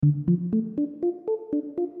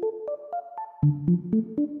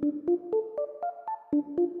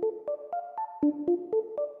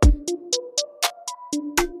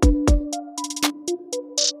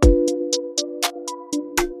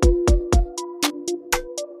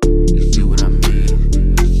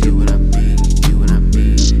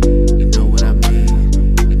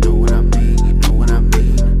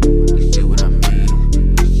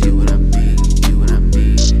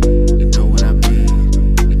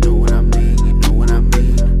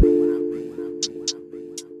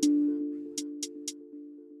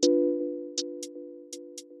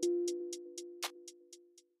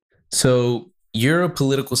So you're a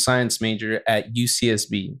political science major at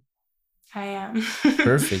UCSB. I am.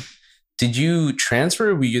 Perfect. Did you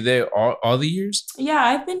transfer? Were you there all the years? Yeah,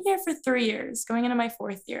 I've been here for 3 years, going into my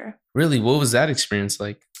fourth year. Really? What was that experience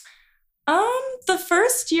like? The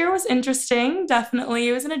first year was interesting, definitely.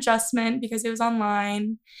 It was an adjustment because it was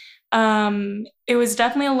online. It was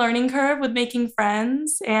definitely a learning curve with making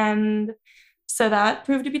friends, and so that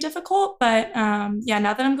proved to be difficult. But yeah,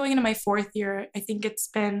 now that I'm going into my fourth year, I think it's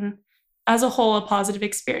been, as a whole, a positive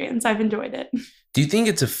experience. I've enjoyed it. Do you think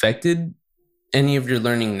it's affected any of your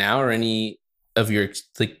learning now or any of your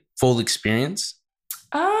full experience?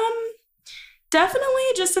 Um, Definitely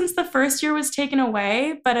just since the first year was taken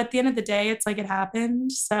away, but at the end of the day, it's like it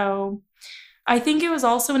happened. So I think it was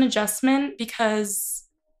also an adjustment because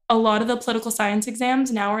a lot of the political science exams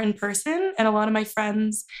now are in person, and a lot of my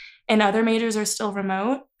friends in other majors are still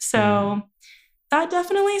remote. So that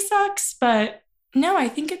definitely sucks. But no, I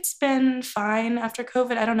think it's been fine after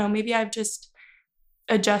COVID. I don't know. Maybe I've just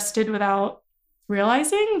adjusted without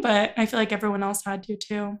realizing, but I feel like everyone else had to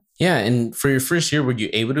too. Yeah. And for your first year, were you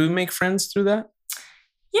able to make friends through that?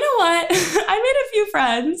 You know what? I made a few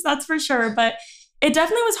friends, that's for sure. But it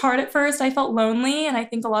definitely was hard at first. I felt lonely. And I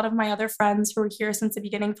think a lot of my other friends who were here since the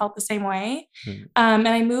beginning felt the same way. And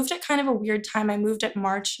I moved at kind of a weird time. I moved at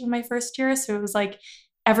March of my first year. So it was like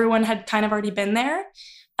everyone had kind of already been there.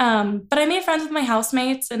 But I made friends with my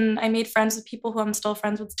housemates, and I made friends with people who I'm still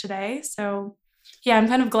friends with today. So yeah, I'm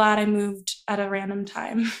kind of glad I moved at a random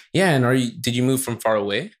time. Yeah. And did you move from far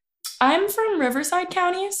away? I'm from Riverside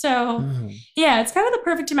County, so yeah, it's kind of the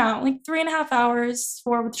perfect amount, like 3.5 hours,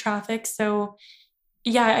 4 with traffic. So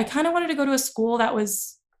yeah, I kind of wanted to go to a school that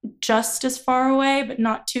was just as far away, but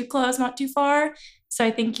not too close, not too far. So I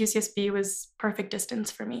think UCSB was perfect distance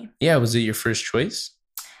for me. Yeah. Was it your first choice?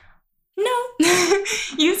 No,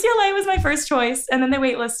 UCLA was my first choice, and then they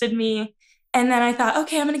waitlisted me. And then I thought,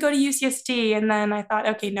 okay, I'm going to go to UCSD. And then I thought,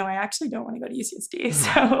 okay, no, I actually don't want to go to UCSD.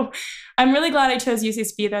 So I'm really glad I chose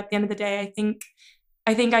UCSB, though. At the end of the day, I think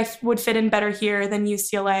I would fit in better here than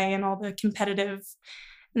UCLA and all the competitiveness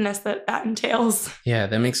that entails. Yeah,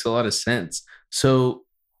 that makes a lot of sense. So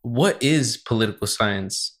what is political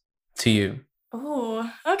science to you?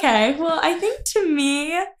 Oh, okay. Well, I think to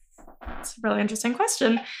me, it's a really interesting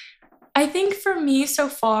question. I think for me so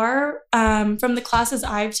far, from the classes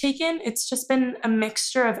I've taken, it's just been a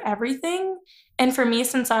mixture of everything. And for me,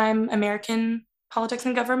 since I'm American politics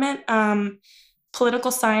and government,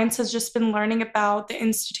 political science has just been learning about the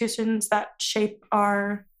institutions that shape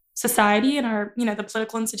our society and our, the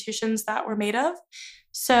political institutions that we're made of.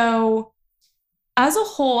 So as a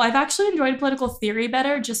whole, I've actually enjoyed political theory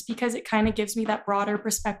better just because it kind of gives me that broader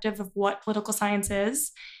perspective of what political science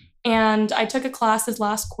is. And I took a class this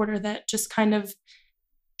last quarter that just kind of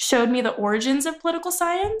showed me the origins of political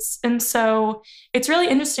science. And so it's really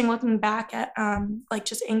interesting looking back at like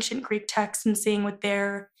just ancient Greek texts and seeing what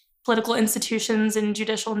their political institutions and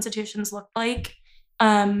judicial institutions looked like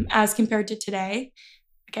as compared to today.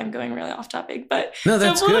 Okay, I'm going really off topic, but no,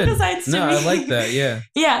 that's so political good. science to no, me, I like that. Yeah.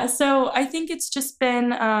 Yeah, so I think it's just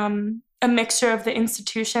been a mixture of the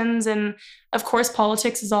institutions. And of course,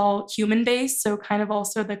 politics is all human based. So, kind of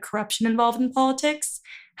also the corruption involved in politics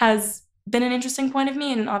has been an interesting point of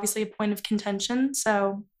me and obviously a point of contention.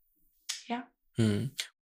 So, yeah.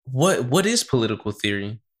 What is political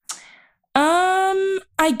theory?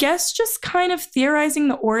 I guess just kind of theorizing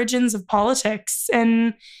the origins of politics.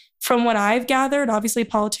 And from what I've gathered, obviously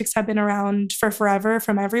politics have been around for forever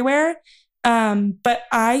from everywhere. But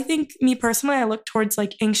I think, me personally, I look towards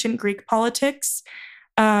like ancient Greek politics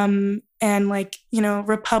and like,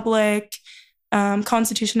 Republic,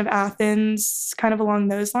 Constitution of Athens, kind of along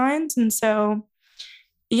those lines. And so,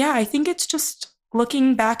 yeah, I think it's just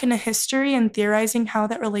looking back into history and theorizing how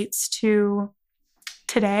that relates to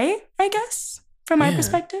today, I guess, from my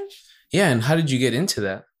perspective. Yeah. And how did you get into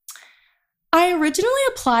that? I originally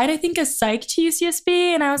applied, I think, as psych to UCSB.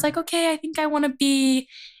 And I was like, okay, I think I want to be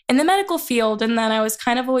in the medical field. And then I was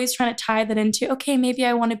kind of always trying to tie that into, okay, maybe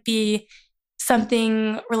I want to be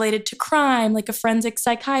something related to crime, like a forensic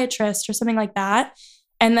psychiatrist or something like that.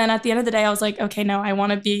 And then at the end of the day, I was like, okay, no, I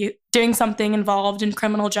want to be doing something involved in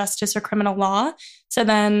criminal justice or criminal law. So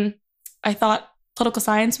then I thought political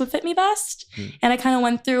science would fit me best. And I kind of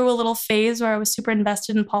went through a little phase where I was super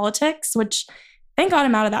invested in politics, which thank God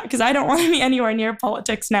I'm out of that because I don't want to be anywhere near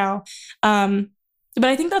politics now. But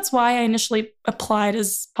I think that's why I initially applied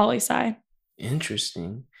as poli-sci.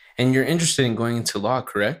 Interesting. And you're interested in going into law,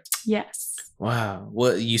 correct? Yes. Wow.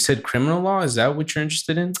 Well, you said criminal law? Is that what you're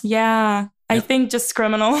interested in? Yeah. I think just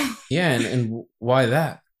criminal. Yeah. And why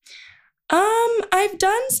that? I've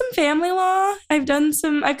done some family law. I've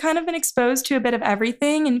kind of been exposed to a bit of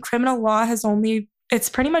everything, and criminal law it's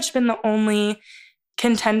pretty much been the only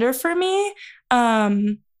contender for me.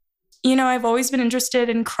 I've always been interested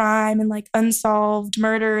in crime and like unsolved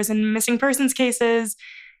murders and missing persons cases.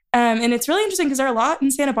 And it's really interesting because there are a lot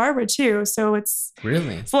in Santa Barbara too. So it's a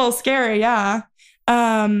little scary. Yeah.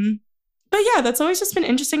 But yeah, that's always just been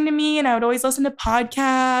interesting to me. And I would always listen to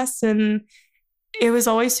podcasts, and it was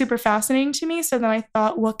always super fascinating to me. So then I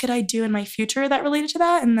thought, what could I do in my future that related to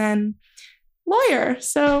that? And then lawyer.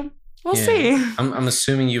 So we'll see. I'm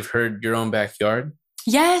assuming you've heard Your Own Backyard.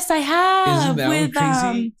 Yes, I have. Isn't that one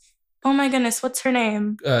crazy? Oh my goodness, what's her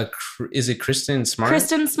name? Is it Kristen Smart?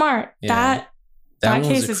 Kristen Smart. Yeah. That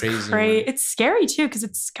case is crazy. It's scary too because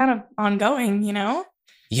it's kind of ongoing,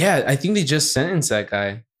 Yeah, I think they just sentenced that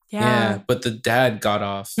guy. Yeah, but the dad got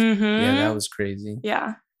off. Mm-hmm. Yeah, that was crazy.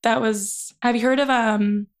 Yeah, have you heard of, I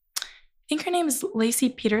think her name is Lacey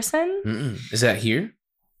Peterson. Mm-mm. Is that here?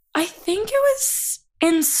 I think it was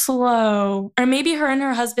in SLO, or maybe her and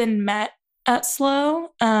her husband met at SLO.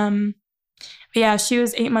 But yeah, she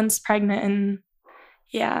was 8 months pregnant, and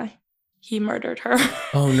yeah, he murdered her.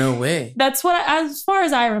 Oh, no way. That's as far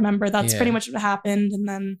as I remember, that's pretty much what happened. And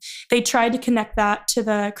then they tried to connect that to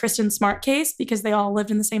the Kristen Smart case because they all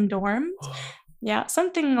lived in the same dorm. Yeah,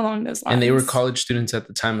 something along those lines. And they were college students at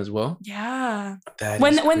the time as well? Yeah.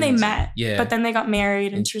 When they met. Yeah. But then they got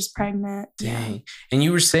married and she was pregnant. Dang. Yeah. And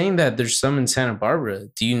you were saying that there's some in Santa Barbara.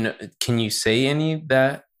 Can you say any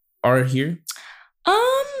that are here?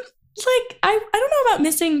 I don't know about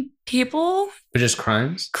missing people. Or just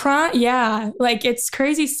crimes? Yeah. Like, it's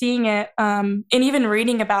crazy seeing it and even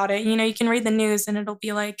reading about it. You can read the news and it'll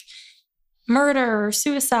be like murder or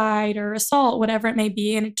suicide or assault, whatever it may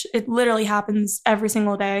be. And it literally happens every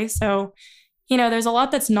single day. So, there's a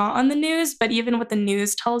lot that's not on the news, but even what the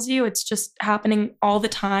news tells you, it's just happening all the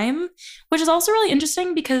time, which is also really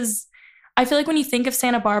interesting because I feel like when you think of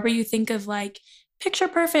Santa Barbara, you think of like picture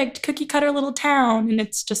perfect, cookie cutter little town. And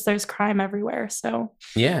it's just, there's crime everywhere. So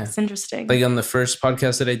yeah, it's interesting. Like on the first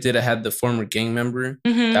podcast that I did, I had the former gang member.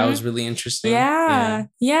 Mm-hmm. That was really interesting. Yeah.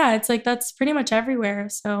 It's like, that's pretty much everywhere.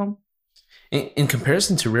 So in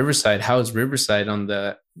comparison to Riverside, how is Riverside on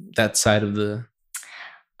that side of the...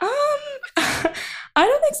 I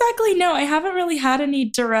don't exactly know. I haven't really had any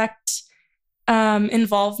direct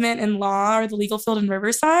involvement in law or the legal field in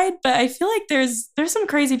Riverside, but I feel like there's some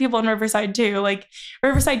crazy people in Riverside too, like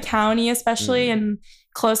Riverside County, especially, and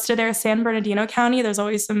close to there, San Bernardino County. There's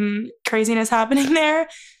always some craziness happening there.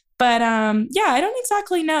 But yeah, I don't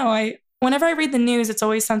exactly know. Whenever I read the news, it's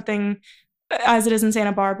always something as it is in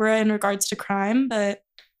Santa Barbara in regards to crime, but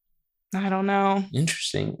I don't know.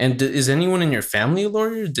 Interesting. And is anyone in your family a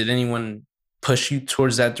lawyer? Did anyone push you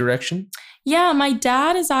towards that direction? Yeah, my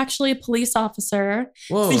dad is actually a police officer.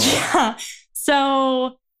 Whoa.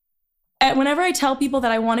 So whenever I tell people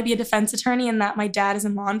that I want to be a defense attorney and that my dad is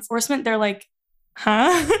in law enforcement, they're like,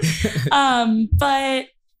 huh? But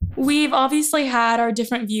we've obviously had our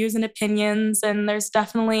different views and opinions, and there's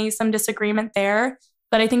definitely some disagreement there.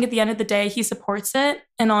 But I think at the end of the day, he supports it.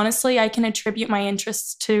 And honestly, I can attribute my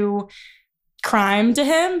interests to crime to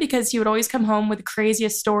him because he would always come home with the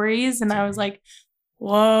craziest stories. And I was like,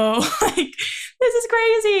 whoa, like, this is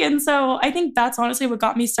crazy. And so I think that's honestly what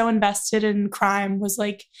got me so invested in crime was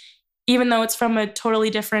like, even though it's from a totally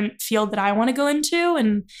different field that I want to go into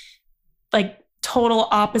and like total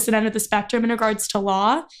opposite end of the spectrum in regards to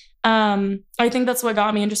law, I think that's what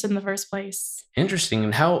got me interested in the first place. Interesting.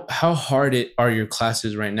 And how hard are your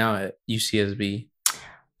classes right now at UCSB?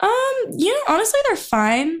 Honestly, they're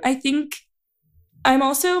fine. I think I'm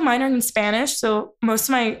also minoring in Spanish, so most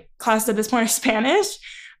of my classes at this point are Spanish.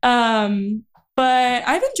 But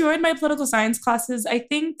I've enjoyed my political science classes. I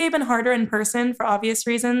think they've been harder in person for obvious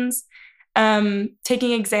reasons.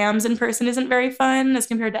 Taking exams in person isn't very fun as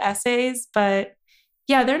compared to essays, but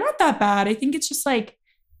yeah, they're not that bad. I think it's just like,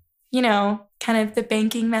 kind of the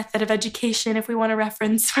banking method of education, if we want to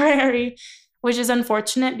reference Ferrari, which is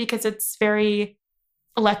unfortunate because it's very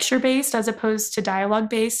lecture based as opposed to dialogue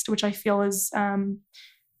based, which I feel is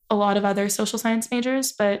a lot of other social science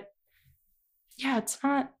majors. But yeah, it's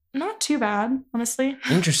not too bad, honestly.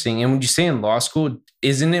 Interesting. And when you say in law school,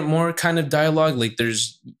 isn't it more kind of dialogue? Like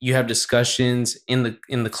you have discussions in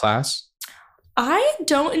the class? I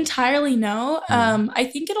don't entirely know. I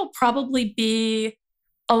think it'll probably be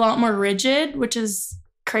a lot more rigid, which is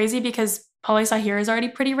crazy because poli-sci here is already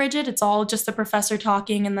pretty rigid. It's all just the professor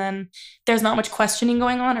talking, and then there's not much questioning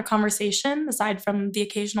going on or conversation aside from the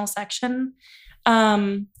occasional section.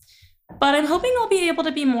 But I'm hoping I'll be able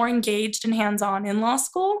to be more engaged and hands-on in law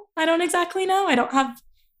school. I don't exactly know. I don't have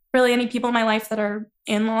really any people in my life that are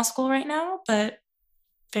in law school right now, but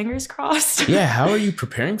fingers crossed. Yeah. How are you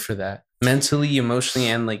preparing for that? Mentally, emotionally,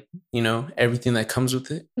 and like, everything that comes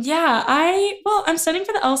with it? Yeah, I'm studying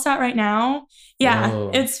for the LSAT right now. Yeah,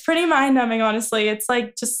 Whoa. it's pretty mind-numbing, honestly. It's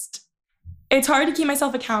like it's hard to keep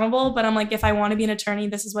myself accountable, but I'm like, if I want to be an attorney,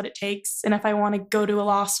 this is what it takes. And if I want to go to a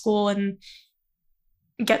law school and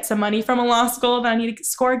get some money from a law school, then I need to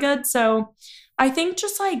score good. So I think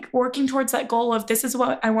just like working towards that goal of this is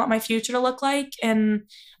what I want my future to look like. And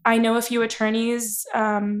I know a few attorneys,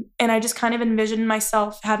 and I just kind of envision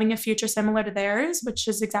myself having a future similar to theirs, which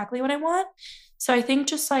is exactly what I want. So I think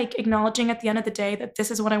just like acknowledging at the end of the day that this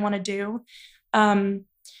is what I want to do. And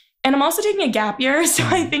I'm also taking a gap year, so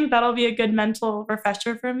I think that'll be a good mental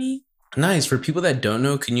refresher for me. Nice. For people that don't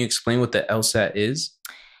know, can you explain what the LSAT is?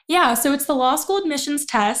 Yeah, so it's the law school admissions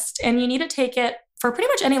test, and you need to take it for pretty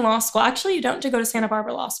much any law school. Actually, you don't have to go to Santa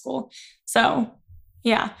Barbara Law School. So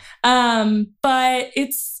yeah. But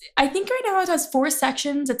I think right now it has 4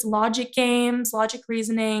 sections. It's logic games, logical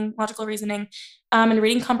reasoning, and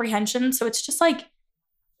reading comprehension. So it's just like,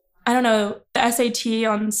 I don't know, the SAT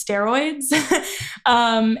on steroids.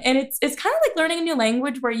 And it's kind of like learning a new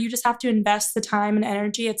language where you just have to invest the time and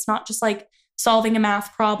energy. It's not just like solving a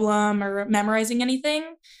math problem or memorizing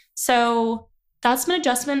anything. So that's an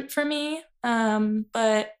adjustment for me.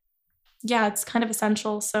 But yeah, it's kind of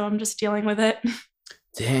essential. So I'm just dealing with it.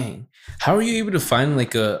 Dang. How are you able to find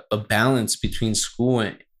like a balance between school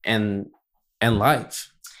and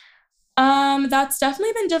life? That's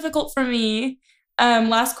definitely been difficult for me.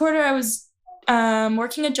 Last quarter, I was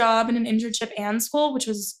working a job and an internship and school, which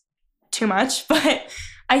was too much. But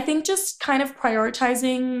I think just kind of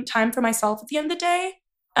prioritizing time for myself at the end of the day,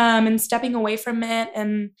 and stepping away from it.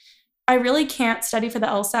 And I really can't study for the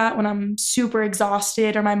LSAT when I'm super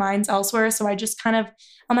exhausted or my mind's elsewhere. So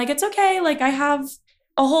I'm like, it's okay. Like I have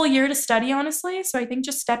a whole year to study, honestly. So I think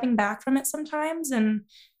just stepping back from it sometimes and,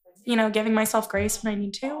 giving myself grace when I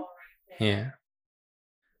need to. Yeah.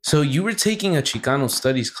 So you were taking a Chicano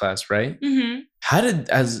studies class, right? Mm-hmm. How did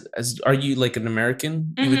are you like an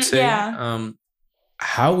American, you would say? Yeah.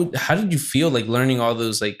 How did you feel like learning all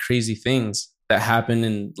those like crazy things that happen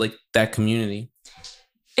in like that community?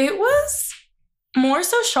 It was more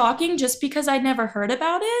so shocking just because I'd never heard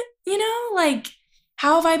about it, like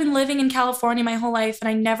how have I been living in California my whole life and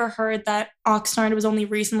I never heard that Oxnard was only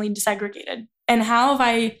recently desegregated? And how have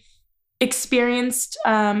I experienced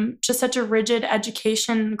just such a rigid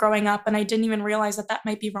education growing up and I didn't even realize that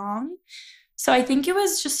might be wrong? So I think it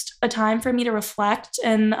was just a time for me to reflect.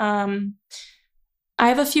 And I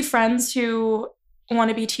have a few friends who want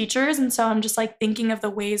to be teachers. And so I'm just like thinking of the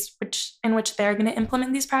ways in which they're going to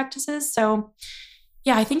implement these practices. So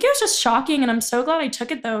yeah, I think it was just shocking. And I'm so glad I took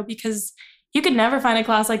it though, because you could never find a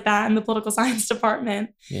class like that in the political science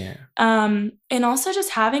department. Yeah. And also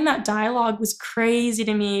just having that dialogue was crazy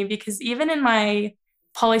to me because even in my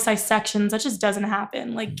poli-sci sections, that just doesn't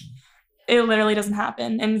happen. Like it literally doesn't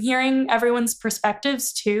happen. And hearing everyone's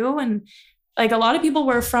perspectives too. And like a lot of people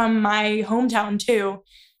were from my hometown too.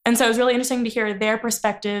 And so it was really interesting to hear their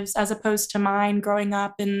perspectives as opposed to mine growing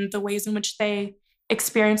up, and the ways in which they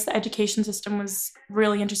experienced the education system was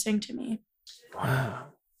really interesting to me. Wow.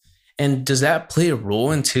 And does that play a role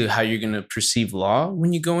into how you're going to perceive law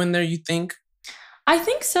when you go in there, you think? I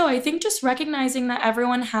think so. I think just recognizing that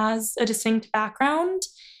everyone has a distinct background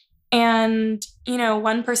and,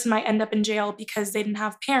 one person might end up in jail because they didn't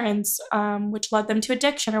have parents, which led them to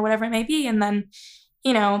addiction or whatever it may be. And then,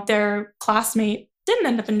 their classmate didn't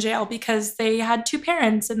end up in jail because they had 2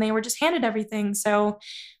 parents and they were just handed everything. So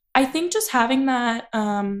I think just having that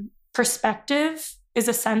perspective is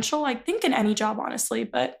essential, I think, in any job, honestly.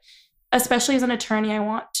 But especially as an attorney, I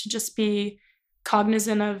want to just be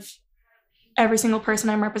cognizant of every single person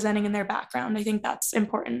I'm representing in their background. I think that's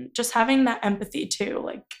important. Just having that empathy too,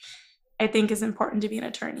 I think is important to be an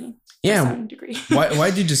attorney. Yeah. To some degree.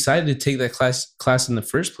 Why did you decide to take that class in the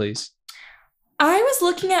first place? I was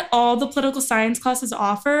looking at all the political science classes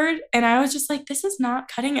offered, and I was just like, this is not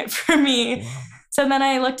cutting it for me. Wow. So then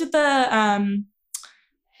I looked at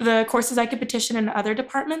the courses I could petition in other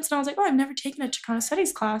departments, and I was like, oh, I've never taken a Chicano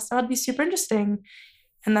Studies class. That would be super interesting.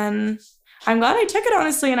 And then I'm glad I took it,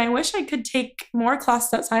 honestly, and I wish I could take more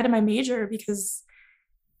classes outside of my major because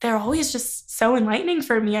they're always just so enlightening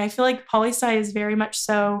for me. I feel like poli-sci is very much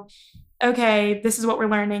so, okay, this is what we're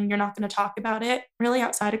learning. You're not going to talk about it really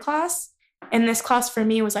outside of class. And this class for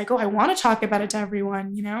me was like, oh, I want to talk about it to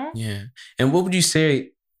everyone, you know? Yeah. And what would you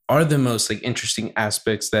say are the most like interesting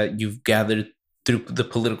aspects that you've gathered through the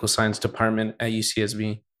political science department at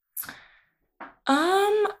UCSB?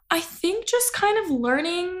 I think just kind of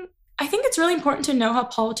learning. I think it's really important to know how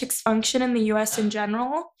politics function in the US in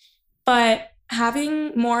general, but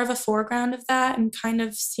having more of a foreground of that and kind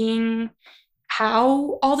of seeing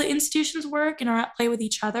how all the institutions work and are at play with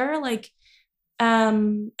each other. Like,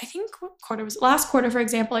 I think what quarter was it? Last quarter, for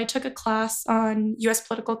example, I took a class on US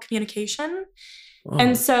political communication. Oh.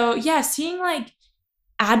 And so, yeah, seeing like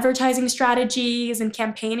advertising strategies and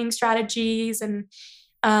campaigning strategies and,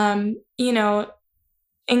 you know,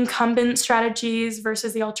 incumbent strategies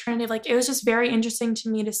versus the alternative. Like, it was just very interesting to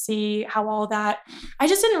me to see how all that, I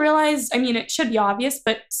just didn't realize, I mean, it should be obvious,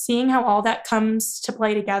 but seeing how all that comes to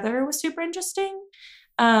play together was super interesting.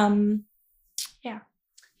 Yeah.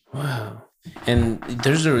 Wow. And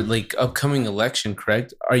there's a like upcoming election,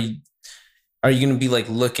 correct? Are you going to be like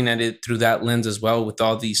looking at it through that lens as well with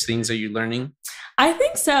all these things that you're learning? I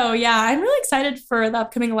think so. Yeah. I'm really excited for the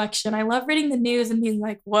upcoming election. I love reading the news and being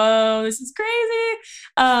like, whoa, this is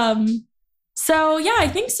crazy. So yeah, I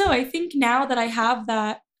think so. I think now that I have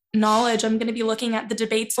that knowledge, I'm going to be looking at the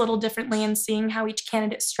debates a little differently and seeing how each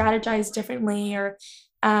candidate strategized differently, or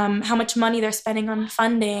how much money they're spending on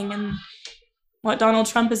funding and what Donald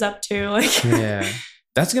Trump is up to. Like, yeah,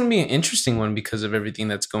 that's going to be an interesting one because of everything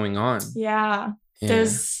that's going on. Yeah.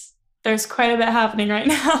 There's quite a bit happening right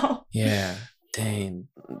now. Yeah. Dang.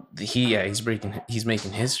 He's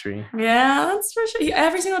making history. Yeah, that's for sure.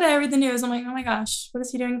 Every single day I read the news, I'm like, oh my gosh, what is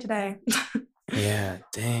he doing today? Yeah,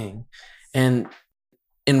 dang. And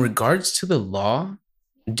in regards to the law,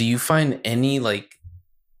 do you find any like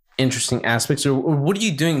interesting aspects, or what are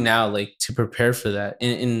you doing now like to prepare for that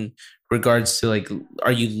in regards to like,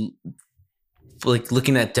 are you like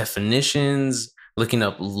looking at definitions, looking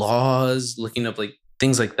up laws, looking up like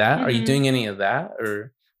things like that? Mm-hmm. Are you doing any of that,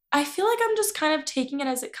 or? I feel like I'm just kind of taking it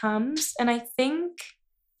as it comes. And I think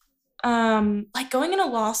like going into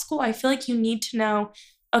law school, I feel like you need to know,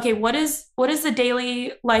 okay, what is the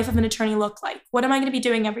daily life of an attorney look like? What am I going to be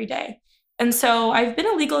doing every day? And so I've been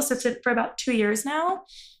a legal assistant for about 2 years now.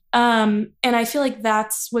 And I feel like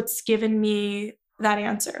that's what's given me that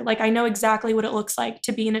answer. Like, I know exactly what it looks like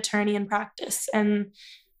to be an attorney in practice. And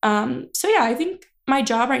so yeah, I think my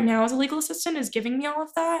job right now as a legal assistant is giving me all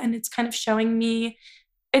of that. And it's kind of showing me,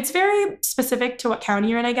 it's very specific to what county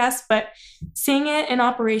you're in, I guess, but seeing it in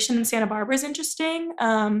operation in Santa Barbara is interesting.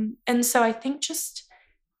 And so I think just,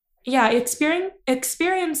 yeah,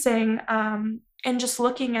 experiencing and just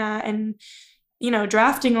looking at and, you know,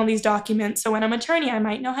 drafting all these documents. So when I'm an attorney, I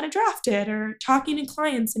might know how to draft it, or talking to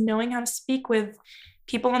clients and knowing how to speak with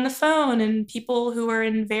people on the phone and people who are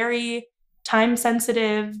in very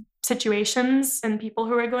time-sensitive situations and people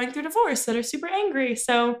who are going through divorce that are super angry.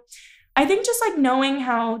 So I think just like knowing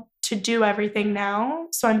how to do everything now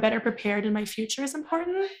so I'm better prepared in my future is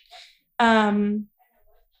important.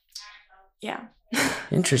 Yeah.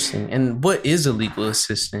 Interesting. And what is a legal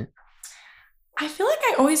assistant? I feel like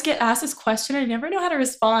I always get asked this question. I never know how to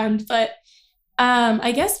respond, but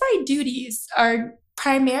I guess my duties are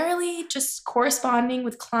primarily just corresponding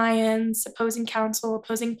with clients, opposing counsel,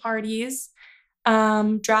 opposing parties,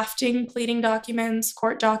 drafting pleading documents,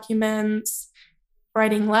 court documents,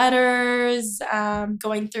 writing letters,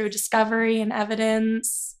 going through discovery and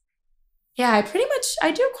evidence. Yeah,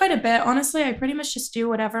 I do quite a bit. Honestly, I pretty much just do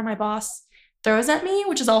whatever my boss throws at me,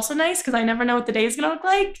 which is also nice because I never know what the day is going to look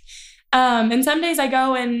like. And some days I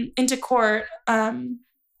go into court.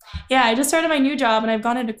 Yeah, I just started my new job and I've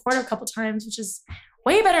gone into court a couple times, which is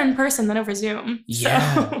way better in person than over Zoom.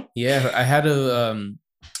 Yeah, so. Yeah. I had a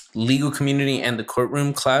legal community and the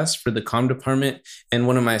courtroom class for the comm department, and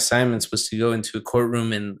one of my assignments was to go into a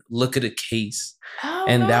courtroom and look at a case. Oh,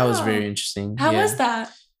 and wow. That was very interesting. How was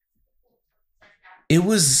that? It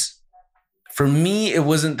was, for me, it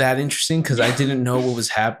wasn't that interesting because I didn't know what was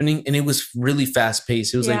happening, and it was really fast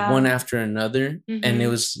paced. It was like one after another. Mm-hmm. And it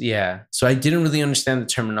was, so I didn't really understand the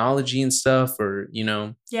terminology and stuff, or, you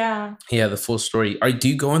know. Yeah, the full story. Do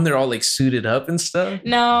you go in there all like suited up and stuff?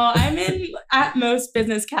 No, I'm in at most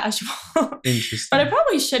business casual. Interesting. But I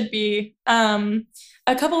probably should be.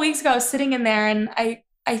 A couple weeks ago, I was sitting in there and I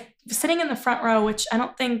was sitting in the front row, which I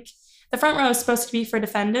don't think, the front row is supposed to be for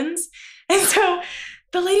defendants. And so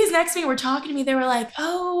the ladies next to me were talking to me. They were like,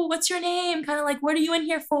 "Oh, what's your name? Kind of like, what are you in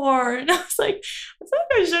here for?" And I was like, I feel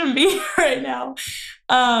like I shouldn't be here right now.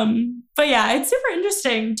 But yeah, it's super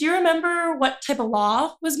interesting. Do you remember what type of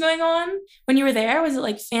law was going on when you were there? Was it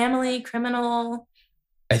like family, criminal?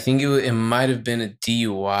 I think it might have been a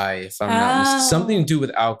DUI, if I'm not mistaken. Something to do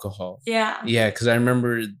with alcohol. Yeah. Yeah, because I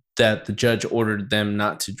remember that the judge ordered them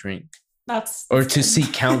not to drink. That's or good. to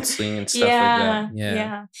seek counseling and stuff like that.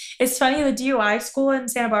 Yeah. It's funny, the DUI school in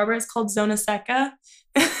Santa Barbara is called Zona Seca.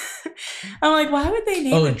 I'm like, why would they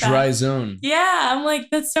name it that? Dry zone. Yeah, I'm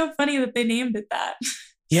like, that's so funny that they named it that.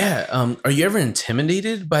 Yeah. Are you ever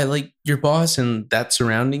intimidated by like your boss and that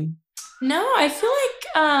surrounding? No, I feel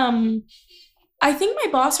like I think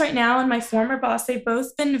my boss right now and my former boss, they've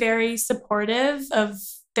both been very supportive of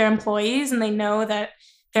their employees, and they know that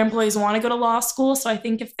their employees want to go to law school. So I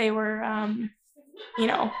think if they were,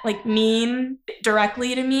 like mean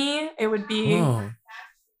directly to me, it would be, I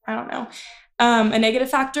don't know, a negative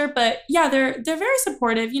factor. But yeah, they're very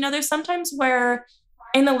supportive. There's sometimes where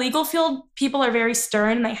in the legal field, people are very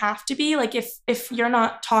stern, and they have to be. Like if you're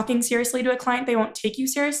not talking seriously to a client, they won't take you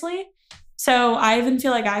seriously. So I even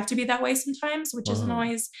feel like I have to be that way sometimes, which isn't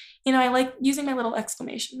always, I like using my little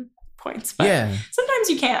exclamation points, but sometimes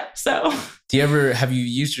you can't. So have you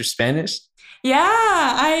used your Spanish? Yeah,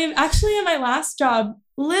 I actually, in my last job,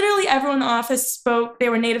 literally everyone in the office spoke, they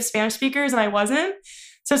were native Spanish speakers and I wasn't.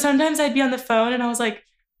 So sometimes I'd be on the phone and I was like,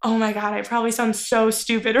 oh my God, I probably sound so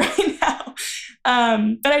stupid right now.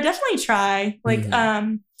 But I definitely try. Like at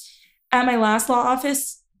my last law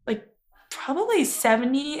office, probably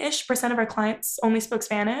 70-ish% of our clients only spoke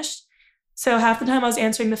Spanish. So half the time I was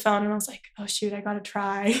answering the phone and I was like, oh shoot, I gotta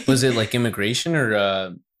try. Was it like immigration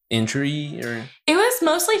or injury or? It was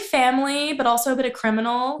mostly family, but also a bit of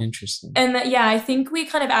criminal. Interesting. And I think we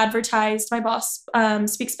kind of advertised, my boss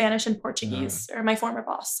speaks Spanish and Portuguese, or my former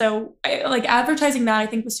boss. So advertising that I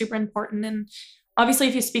think was super important. And obviously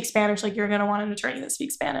if you speak Spanish, you're going to want an attorney that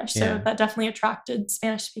speaks Spanish. So that definitely attracted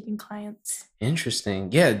Spanish speaking clients.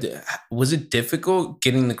 Interesting. Yeah. Was it difficult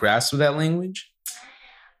getting the grasp of that language?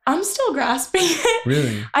 I'm still grasping it.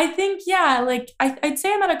 Really? I think, I'd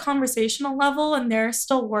say I'm at a conversational level, and there are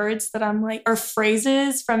still words that I'm like, or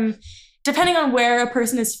phrases from, depending on where a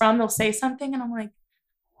person is from, they'll say something and I'm like,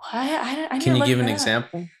 what? I Can you give an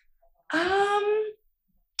example?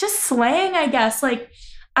 Just slang, I guess.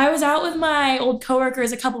 I was out with my old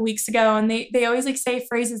coworkers a couple weeks ago, and they always say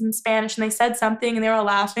phrases in Spanish, and they said something and they were all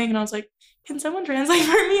laughing, and I was like, can someone translate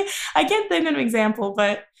for me? I can't think of an example,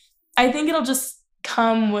 but I think it'll just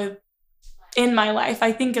come in my life.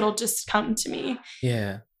 I think it'll just come to me.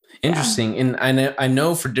 Yeah. Interesting. Yeah. And I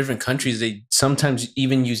know for different countries, they sometimes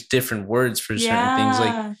even use different words for certain things.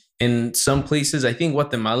 Like in some places, I think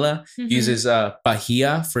Guatemala uses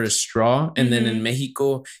pajilla for a straw. And then in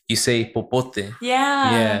Mexico, you say popote.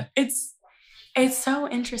 Yeah. It's so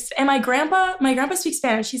interesting. And my grandpa speaks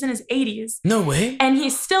Spanish. He's in his 80s. No way. And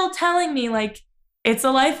he's still telling me it's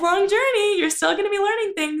a lifelong journey. You're still going to be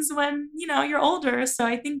learning things when, you're older. So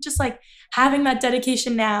I think just having that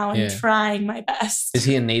dedication now and trying my best. Is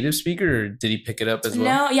he a native speaker or did he pick it up as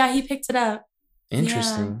well? No, yeah, he picked it up.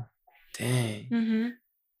 Interesting. Yeah. Dang.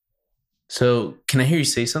 So can I hear you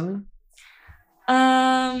say something?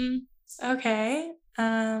 Okay.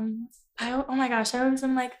 Oh my gosh, I was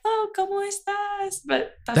like, oh, ¿cómo estás?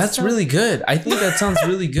 But that's really good. I think that sounds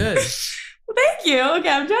really good. Thank you. Okay,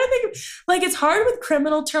 I'm trying to think of, it's hard with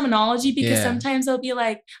criminal terminology because sometimes they'll be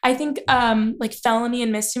I think felony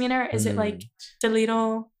and misdemeanor, is it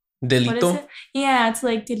delito? Delito? What is it? Yeah, it's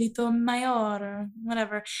delito mayor or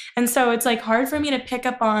whatever. And so it's hard for me to pick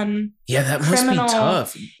up on that criminal. Must be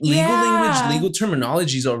tough. Legal language, legal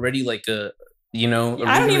terminology is already I don't even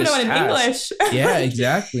know it in English. Yeah,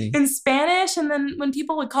 exactly. In Spanish, and then when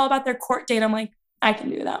people would call about their court date, I'm like, I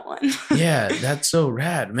can do that one. Yeah, that's so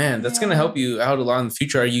rad, man. That's going to help you out a lot in the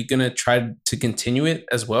future. Are you going to try to continue it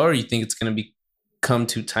as well, or you think it's going to become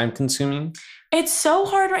too time consuming? It's so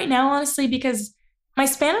hard right now, honestly, because my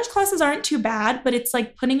Spanish classes aren't too bad, but it's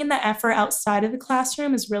putting in the effort outside of the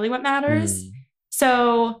classroom is really what matters.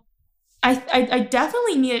 So I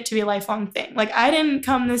definitely need it to be a lifelong thing. I didn't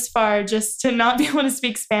come this far just to not be able to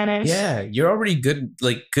speak Spanish. Yeah, you're already good,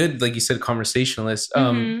 like you said, conversationalist.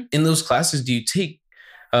 In those classes, do you take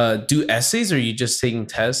do essays or are you just taking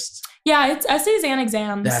tests? Yeah, it's essays and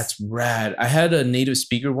exams. That's rad. I had a native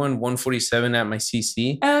speaker 147 at my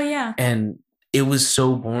CC. Oh yeah. And it was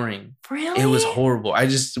so boring. Really? It was horrible. We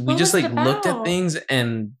just looked at things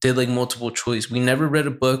and did multiple choice. We never read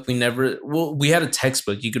a book. We had a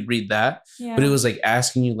textbook. You could read that. Yeah. But it was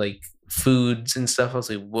asking you foods and stuff. I was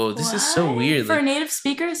like, whoa, this is so What? weird. For Like, native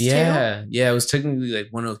speakers too? yeah, it was technically like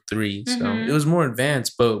 103, so it was more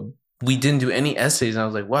advanced, but we didn't do any essays. And I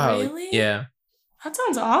was like, wow, like, Really? yeah, That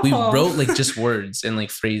sounds we awful. wrote like just words and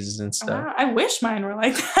like phrases and stuff. Wow, I wish mine were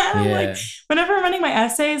like that. I'm like, Yeah, whenever I'm running my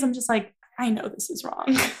essays, I'm just like, I know this is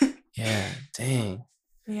wrong. yeah, dang.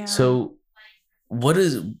 Yeah. So, what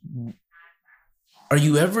is? Do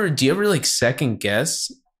you ever like second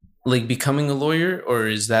guess like becoming a lawyer, or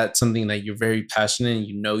is that something that you're very passionate and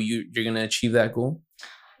you're gonna achieve that goal?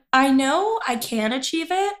 I know I can achieve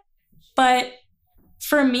it, but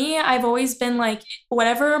for me, I've always been like,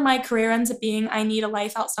 whatever my career ends up being, I need a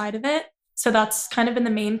life outside of it. So that's kind of been the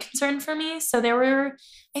main concern for me. So there were,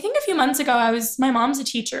 I think a few months ago, my mom's a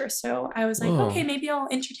teacher. So I was like, Whoa. okay, maybe I'll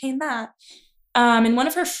entertain that. And one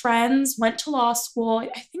of her friends went to law school.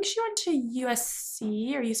 I think she went to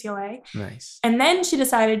USC or UCLA. Nice. And then she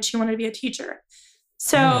decided she wanted to be a teacher.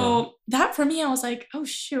 So that for me, I was like, oh,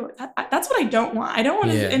 shoot, that's what I don't want. I don't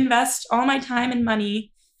want to invest all my time and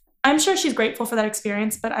money. I'm sure she's grateful for that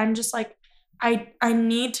experience, but I'm just like, I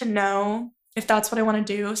need to know if that's what I want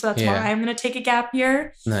to do. So that's why I'm going to take a gap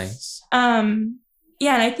year. Nice.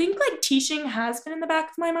 Yeah, and I think like teaching has been in the back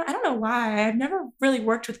of my mind. I don't know why. I've never really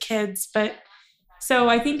worked with kids, but so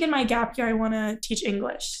I think in my gap year, I want to teach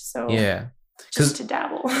English. So just to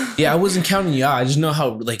dabble. I wasn't counting you out. I just know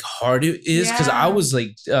how like hard it is because I was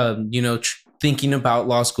like, thinking about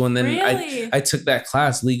law school, and then I took that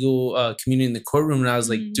class, legal community in the courtroom, and I was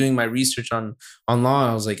like doing my research on law. And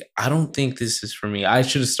I was like, I don't think this is for me. I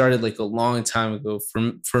should have started like a long time ago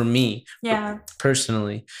for me,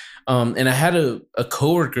 personally. And I had a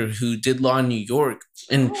coworker who did law in New York,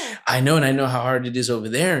 and I know how hard it is over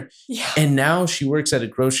there. Yeah. And now she works at a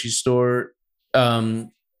grocery store,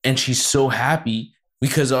 and she's so happy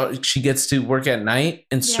because she gets to work at night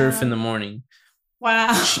and surf in the morning.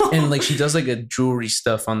 Wow. And like she does like a jewelry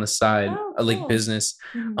stuff on the side, like business.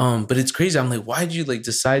 But it's crazy. I'm like, why did you like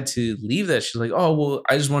decide to leave that? She's like, oh, well,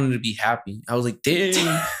 I just wanted to be happy. I was like, dang.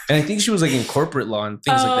 And I think she was like in corporate law and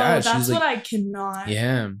things like that. That's what I cannot.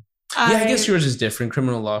 Yeah. I guess yours is different.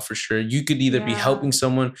 Criminal law for sure. You could either be helping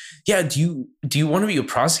someone. Yeah. Do you want to be a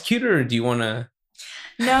prosecutor or do you want to?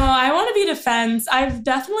 No, I want to be defense. I've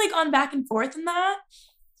definitely gone back and forth in that.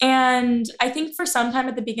 And I think for some time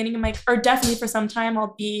at the beginning of definitely for some time,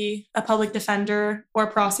 I'll be a public defender or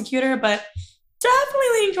a prosecutor, but definitely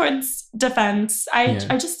leaning towards defense. I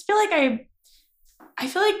just feel like I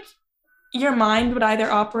feel like your mind would either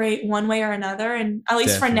operate one way or another. And at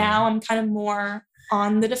least for now, I'm kind of more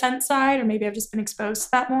on the defense side, or maybe I've just been exposed to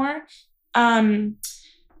that more.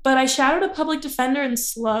 But I shadowed a public defender in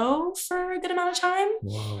SLO for a good amount of time.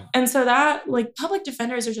 Whoa. And so that, like, public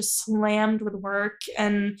defenders are just slammed with work.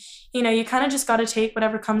 And, you kind of just got to take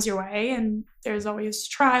whatever comes your way. And there's always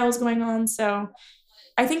trials going on. So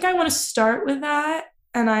I think I want to start with that.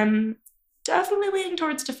 And I'm definitely leaning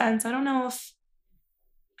towards defense. I don't know if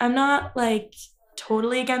I'm not, like,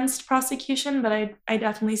 totally against prosecution, but I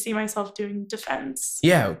definitely see myself doing defense.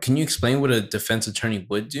 Yeah. Can you explain what a defense attorney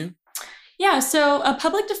would do? Yeah, so a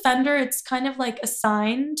public defender, it's kind of like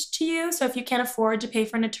assigned to you. So if you can't afford to pay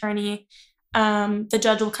for an attorney, the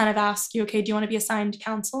judge will kind of ask you, okay, do you want to be assigned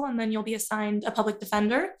counsel? And then you'll be assigned a public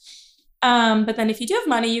defender. But then if you do have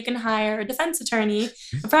money, you can hire a defense attorney,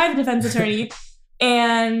 a private defense attorney,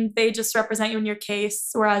 and they just represent you in your case.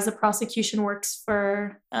 Whereas the prosecution works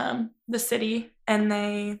for the city, and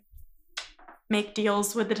they make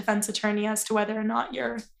deals with the defense attorney as to whether or not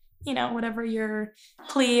you're whatever your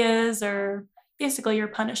plea is or basically your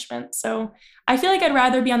punishment. So I feel like I'd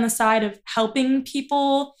rather be on the side of helping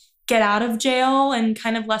people get out of jail and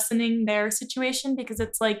kind of lessening their situation, because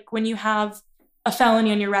it's like when you have a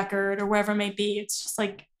felony on your record or wherever it may be, it's just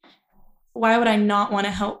like, why would I not want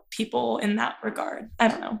to help people in that regard? I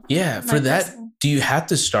don't know. Yeah, for that, do you have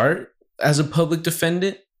to start as a public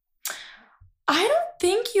defendant? I don't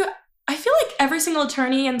think I feel like every single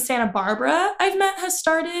attorney in Santa Barbara I've met has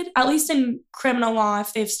started, at least in criminal law,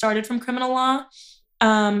 if they've started from criminal law.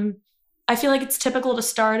 I feel like it's typical to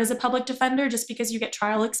start as a public defender just because you get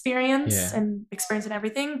trial experience and experience in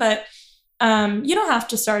everything. But you don't have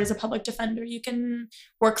to start as a public defender. You can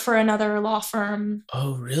work for another law firm.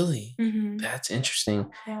 Oh, really? Mm-hmm. That's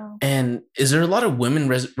interesting. Yeah. And is there a lot of women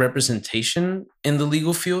representation in the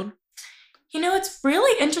legal field? It's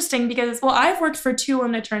really interesting because, I've worked for 2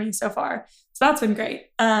 women attorneys so far. So that's been great.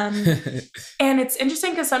 And it's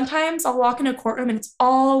interesting because sometimes I'll walk into a courtroom and it's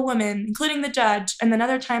all women, including the judge. And then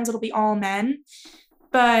other times it'll be all men.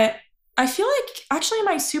 But I feel like actually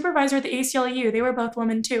my supervisor at the ACLU, they were both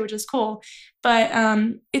women too, which is cool. But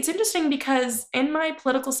it's interesting because in my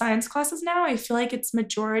political science classes now, I feel like it's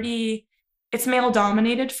male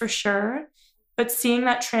dominated for sure. But seeing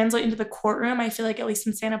that translate into the courtroom, I feel like at least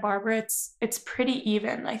in Santa Barbara, it's pretty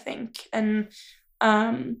even, I think. And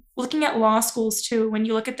looking at law schools too, when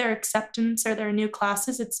you look at their acceptance or their new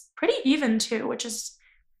classes, it's pretty even too, which is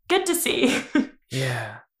good to see.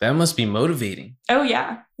 Yeah, that must be motivating. Oh,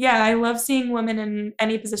 yeah. Yeah, I love seeing women in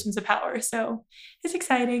any positions of power. So it's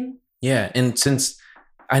exciting. Yeah, and since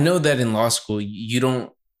I know that in law school, you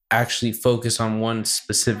don't actually focus on one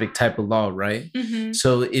specific type of law, right? Mm-hmm.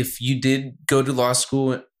 So if you did go to law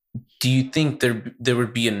school, do you think there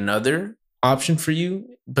would be another option for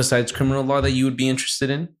you besides criminal law that you would be interested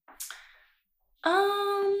in?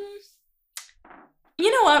 You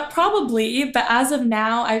know what? Probably, but as of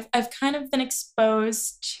now, I've kind of been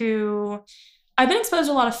exposed to a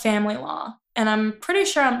lot of family law, and I'm pretty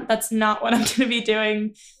sure that's not what I'm going to be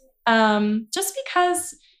doing. Just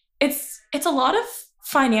because it's a lot of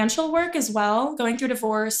financial work as well, going through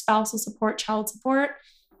divorce, spousal support, child support,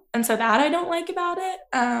 and so that I don't like about it.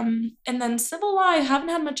 And then civil law, I haven't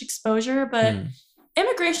had much exposure, but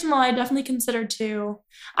immigration law, I definitely considered too.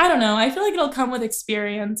 I don't know. I feel like it'll come with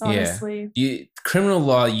experience, honestly. Criminal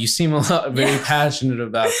law, you seem a lot very passionate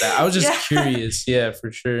about that. I was just curious. Yeah,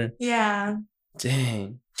 for sure. Yeah.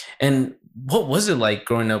 Dang. And what was it like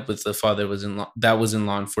growing up with the father that was in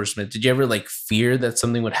law enforcement? Did you ever like fear that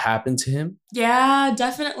something would happen to him? Yeah,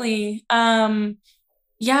 definitely.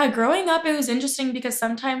 Yeah, growing up, it was interesting because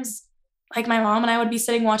sometimes like my mom and I would be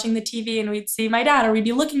sitting watching the TV and we'd see my dad, or we'd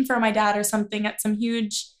be looking for my dad or something at some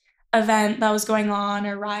huge event that was going on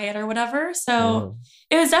or riot or whatever. So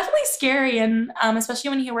it was definitely scary. And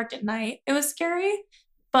especially when he worked at night, it was scary.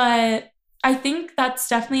 But I think that's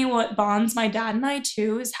definitely what bonds my dad and I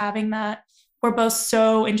too, is having that we're both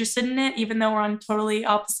so interested in it, even though we're on totally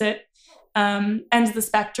opposite ends of the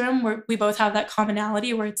spectrum, where we both have that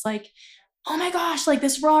commonality where it's like, oh my gosh, like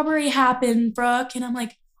this robbery happened, Brooke. And I'm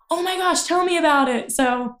like, oh my gosh, tell me about it.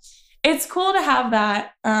 So it's cool to have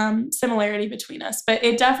that similarity between us. But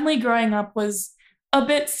it definitely growing up was a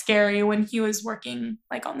bit scary when he was working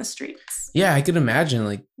like on the streets. Yeah, I could imagine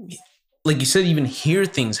like you said, even hear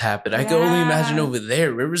things happen. I can only imagine over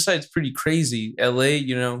there. Riverside's pretty crazy. LA,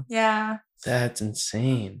 Yeah. That's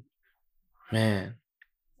insane. Man.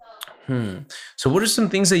 So what are some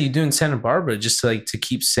things that you do in Santa Barbara just to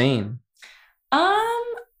keep sane?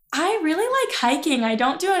 I really like hiking. I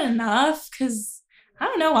don't do it enough because I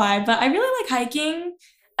don't know why, but I really like hiking.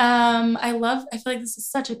 I feel like this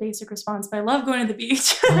is such a basic response, but I love going to the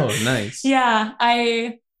beach. Oh, nice. Yeah,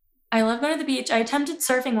 I love going to the beach. I attempted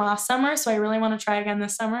surfing last summer, so I really want to try again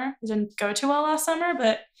this summer. It didn't go too well last summer,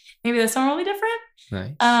 but maybe this summer will be different.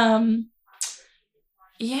 Nice.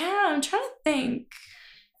 Yeah, I'm trying to think.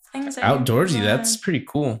 Things outdoorsy, that's pretty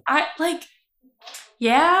cool.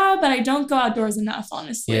 Yeah, but I don't go outdoors enough,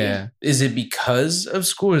 honestly. Yeah. Is it because of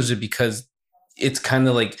school, or is it because it's kind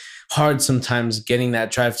of like hard sometimes getting that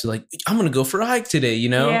drive to like, I'm going to go for a hike today,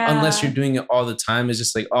 Yeah. Unless you're doing it all the time. It's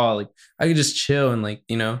just like, oh, like I could just chill and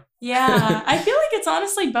Yeah, I feel like it's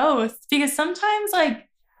honestly both, because sometimes like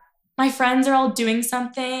my friends are all doing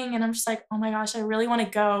something and I'm just like, oh my gosh, I really want to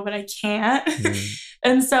go, but I can't.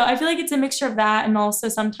 And so I feel like it's a mixture of that. And also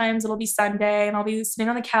sometimes it'll be Sunday and I'll be sitting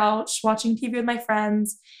on the couch watching TV with my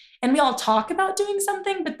friends and we all talk about doing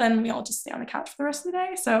something, but then we all just stay on the couch for the rest of the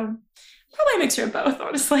day. So probably a mixture of both,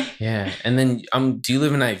 honestly. Yeah. And then do you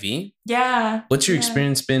live in IV? Yeah. What's your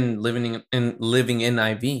experience been living in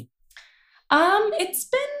IV? It's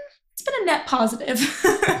been a net positive.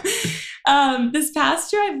 This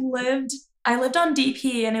past year I lived on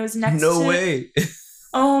DP and it was next to... No way.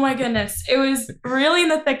 Oh my goodness. It was really in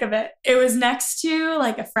the thick of it. It was next to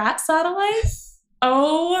like a frat satellite.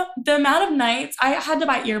 Oh, the amount of nights I had to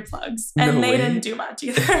buy earplugs and they didn't do much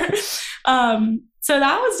either. So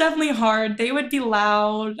that was definitely hard. They would be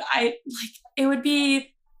loud. It would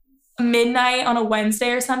be midnight on a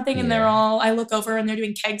Wednesday or something and I look over and they're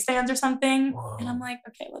doing keg stands or something. Whoa. And I'm like,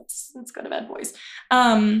 okay, let's go to bed, boys.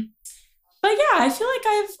 But yeah, I feel like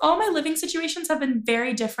all my living situations have been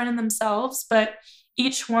very different in themselves, but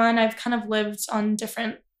each one I've kind of lived on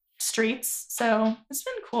different streets. So it's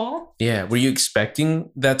been cool. Yeah. Were you expecting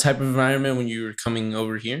that type of environment when you were coming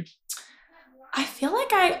over here? I feel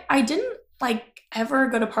like I didn't like ever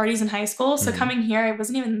go to parties in high school. So coming here, I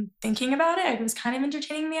wasn't even thinking about it. I was kind of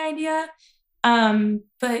entertaining the idea.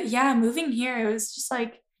 But yeah, moving here, it was just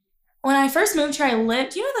like, when I first moved here, I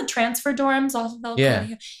lived, the transfer dorms off of El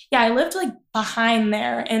Colegio? Yeah, I lived like behind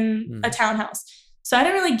there in a townhouse. So I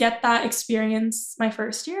didn't really get that experience my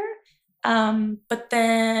first year. But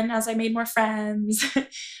then as I made more friends,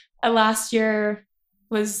 last year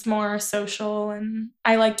was more social and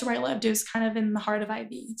I liked where I lived. It was kind of in the heart of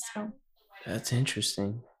IB. So That's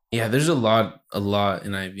interesting. Yeah, there's a lot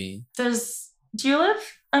in IV. do you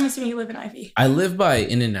live? I'm assuming you live in IB. I live by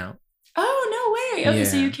In and Out. Oh, no way. Okay,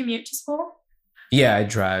 so Yeah. you commute to school? Yeah, I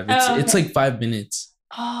drive. It's Okay. like 5 minutes.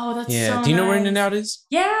 Oh, that's Yeah. so Do you know where In and nice. Out is?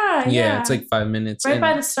 Yeah, Yeah, it's yeah. like 5 minutes. Right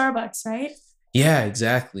by And the Starbucks, right? yeah,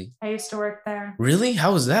 exactly. I used to work there. Really?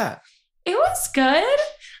 How was that? It was good.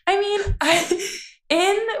 I mean,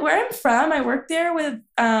 in where I'm from, I worked there with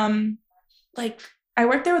like I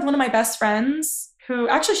worked there with one of my best friends who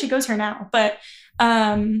actually she goes here now, but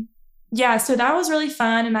yeah, so that was really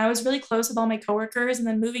fun and I was really close with all my coworkers and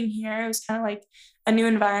then moving here, it was kind of like a new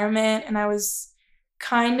environment and I was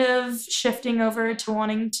kind of shifting over to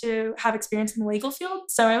wanting to have experience in the legal field.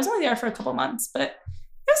 So I was only there for a couple months, but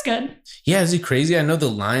it was good. Yeah, is it crazy? I know the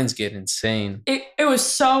lines get insane. It was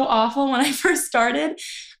so awful when I first started.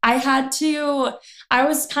 I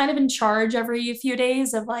was kind of in charge every few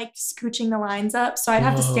days of like scooching the lines up. So I'd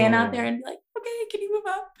have to stand out there Whoa. and be like, okay, can you move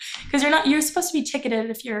up? Because you're supposed to be ticketed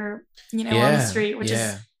if you're, on the Yeah, street, which is,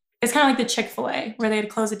 yeah. it's kind of like the Chick-fil-A where they had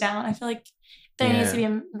to close it down. I feel like there needs to Yeah.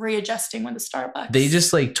 be a readjusting with the They Starbucks.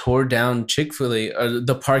 just like tore down Chick-fil-A or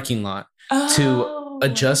the parking lot to Oh,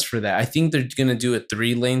 adjust for that. I think they're gonna do a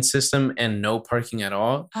 3-lane system and no parking at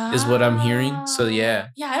all, is what I'm hearing. So yeah.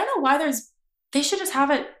 yeah, I don't know why they should just have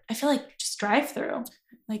it, I feel like just drive through.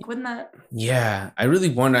 Like, wouldn't that? Yeah. I really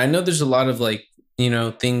wonder. I know there's a lot of like,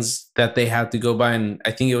 things that they have to go by, and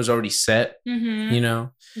I think it was already set, Mm-hmm. you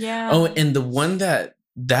know. Oh, Yeah. and the one that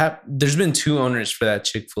there's been two owners for that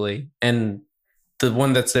Chick-fil-A, and the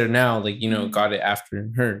one that's there now, like, Mhm. got it after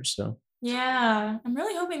her. So Yeah. I'm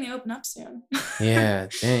really hoping they open up soon. yeah,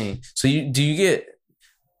 dang. So you get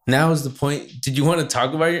now is the point. Did you want to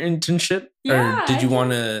talk about your internship, or Yeah, did I you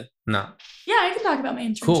want can. to not? Yeah, I can talk about my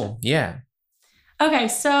internship. Cool. Yeah. Okay,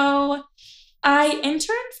 so I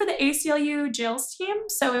interned for the ACLU jails team.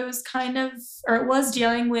 So it was it was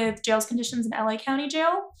dealing with jails conditions in LA County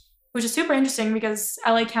Jail, which is super interesting because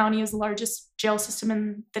LA County is the largest jail system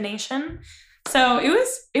in the nation. So it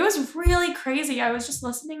was really crazy. I was just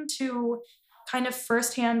listening to kind of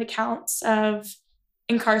firsthand accounts of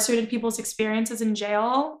incarcerated people's experiences in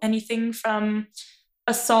jail, anything from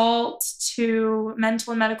assault to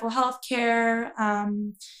mental and medical health care.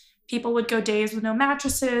 People would go days with no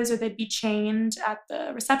mattresses or they'd be chained at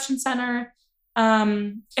the reception center.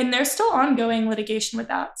 And there's still ongoing litigation with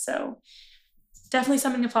that. So definitely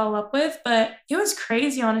something to follow up with. But it was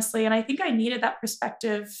crazy, honestly. And I think I needed that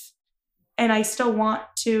perspective. And I still want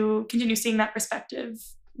to continue seeing that perspective,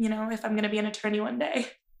 if I'm going to be an attorney one day.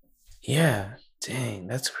 Yeah. Dang,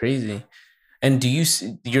 that's crazy. And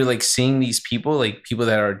you're like seeing these people, like people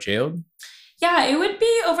that are jailed? Yeah, it would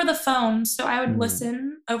be over the phone. So I would Mm,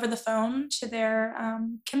 listen over the phone to their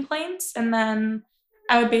complaints, and then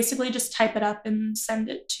I would basically just type it up and send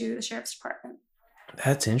it to the sheriff's department.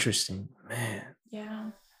 that's interesting, man.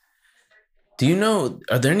 Yeah. Do you know,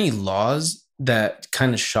 are there any laws that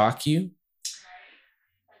kind of shock you?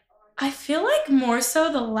 I feel like more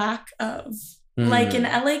so the lack of, like in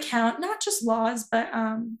Mm, LA Count, not just laws, but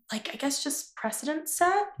like I guess just precedent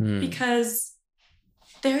set mm, because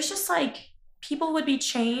there's just like people would be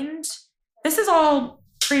chained. This is all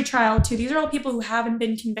pre-trial too. These are all people who haven't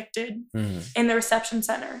been convicted mm. in the reception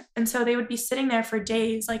center. And so they would be sitting there for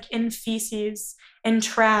days, like in feces and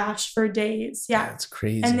trash for days. Yeah. That's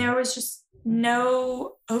crazy. And there was just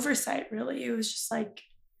no oversight really. It was just like,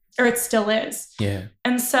 or it still is. Yeah.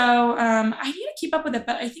 And so I need to keep up with it,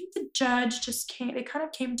 but I think the judge they kind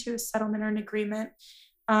of came to a settlement or an agreement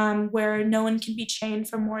where no one can be chained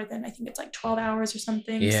for more than, I think it's like 12 hours or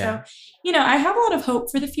something. Yeah. So, I have a lot of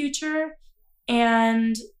hope for the future.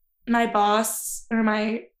 And my boss or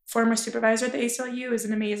my former supervisor at the ACLU is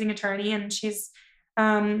an amazing attorney. And she's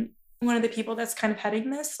one of the people that's kind of heading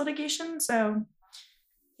this litigation. So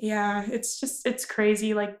yeah, it's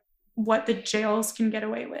crazy like what the jails can get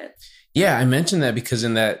away with. Yeah, I mentioned that because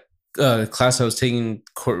in that class I was taking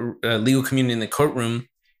legal community in the courtroom,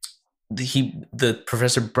 the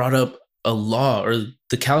professor brought up a law or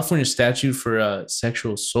the California statute for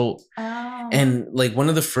sexual assault, Oh. and like one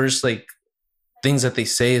of the first like things that they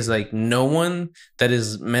say is like no one that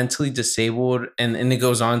is mentally disabled, and it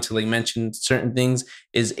goes on to like mention certain things,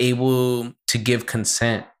 is able to give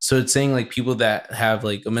consent. So it's saying like people that have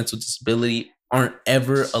like a mental disability aren't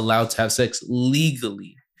ever allowed to have sex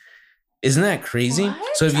legally. Isn't that crazy?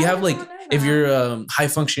 What? So if you I have did like, not know if that. you're a high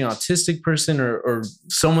functioning autistic person or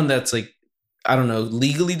someone that's like, I don't know,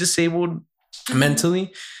 legally disabled Mhm.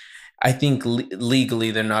 mentally, I think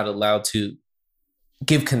legally they're not allowed to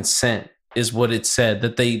give consent is what it said,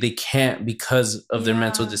 that they can't because of their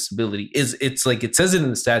mental disability. It's like it says it in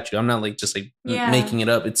the statute. I'm not like just like making it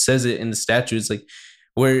up. It says it in the statute. It's like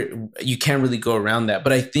where you can't really go around that.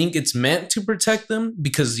 But I think it's meant to protect them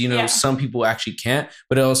because, you know, some people actually can't,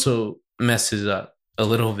 but it also messes up a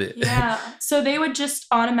little bit. Yeah. So they would just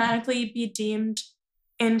automatically be deemed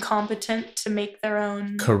incompetent to make their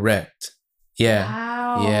own. Correct. Yeah.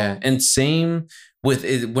 Wow. Yeah. And same with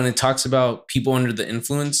it when it talks about people under the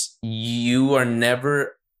influence, you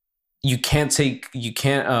can't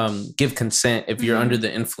give consent if you're under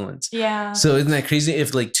the influence. Yeah. So isn't that crazy?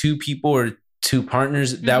 If like two people or two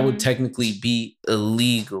partners, that would technically be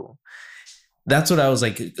illegal. That's what I was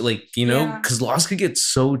like, you know, because laws could get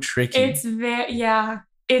so tricky. It's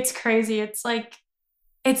it's crazy. It's like,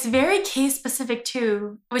 it's very case specific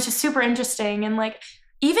too, which is super interesting. And like,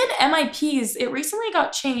 even MIPs, it recently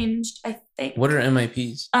got changed, I think. What are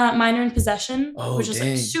MIPs? Minor in possession, which is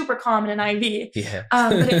like super common in IV. Yeah.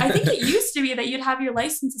 But I think it used to be that you'd have your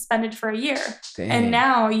license suspended for a year. Dang. And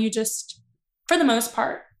now you just, for the most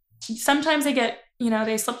part, sometimes they get, you know,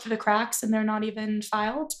 they slip through the cracks and they're not even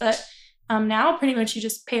filed. But now pretty much you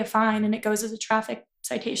just pay a fine and it goes as a traffic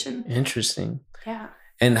citation. Interesting. Yeah.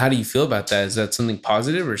 And how do you feel about that? Is that something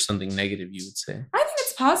positive or something negative, you would say? I think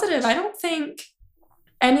it's positive. I don't think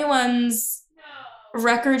anyone's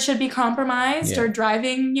record should be compromised or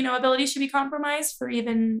driving, you know, ability should be compromised for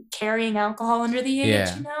even carrying alcohol under the age,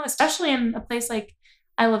 you know, especially in a place like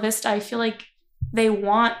Isla Vista. I feel like they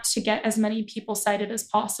want to get as many people cited as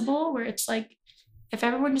possible, where it's like, if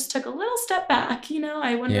everyone just took a little step back, you know,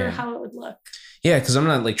 I wonder how it would look. Yeah, because I'm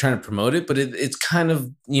not like trying to promote it, but it's kind of,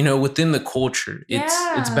 you know, within the culture.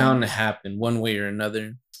 It's bound to happen one way or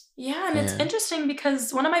another. Yeah, and it's interesting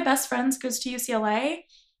because one of my best friends goes to UCLA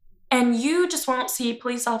and you just won't see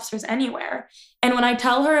police officers anywhere. And when I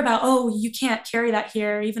tell her about, oh, you can't carry that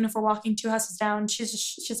here, even if we're walking 2 houses down,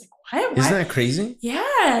 she's like, what? Isn't that crazy?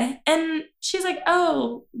 Yeah. And she's like,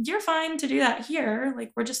 oh, you're fine to do that here.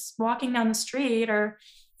 Like, we're just walking down the street, or,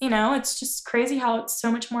 you know, it's just crazy how it's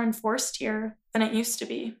so much more enforced here than it used to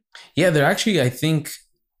be. Yeah, they're actually, I think,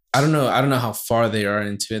 I don't know how far they are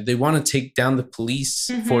into it. They want to take down the police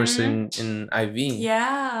force in IV.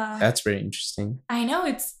 Yeah. That's very interesting. I know.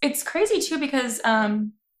 It's crazy too, because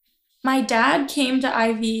my dad came to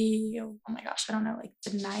IV, oh my gosh, I don't know, like the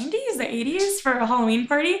 90s, the 80s for a Halloween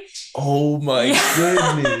party. Oh my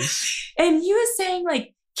goodness. And he was saying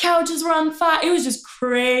like couches were on fire. It was just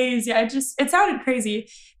crazy. It sounded crazy.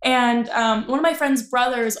 And one of my friend's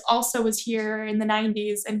brothers also was here in the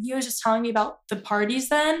 90s, and he was just telling me about the parties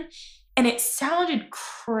then. And it sounded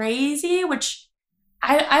crazy, which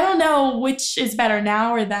I don't know which is better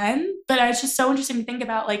now or then, but it's just so interesting to think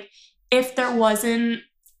about, like, if there wasn't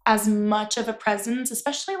as much of a presence,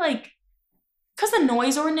 especially like, because the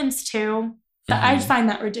noise ordinance too, that I find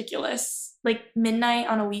that ridiculous. Like midnight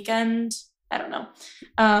on a weekend, I don't know.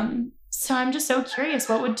 So I'm just so curious,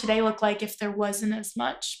 what would today look like if there wasn't as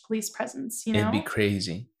much police presence, you know? It'd be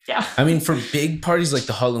crazy. Yeah. I mean, for big parties like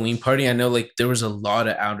the Halloween party, I know like there was a lot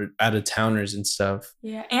of out-of-towners and stuff.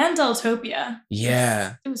 Yeah, and Deltopia.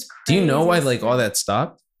 Yeah. It was crazy. Do you know why like all that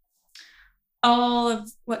stopped? All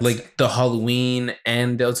of what? Like the Halloween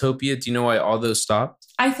and Deltopia, do you know why all those stopped?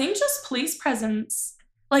 I think just police presence.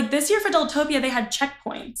 Like this year for Deltopia, they had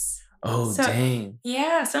checkpoints. Oh, dang.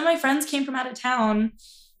 Yeah, some of my friends came from out of town.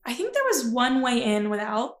 I think there was one way in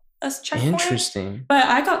without a checkpoint. Interesting. But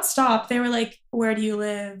I got stopped. They were like, where do you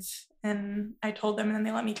live? And I told them, and then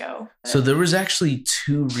they let me go. But so there was actually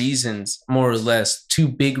two reasons, more or less, two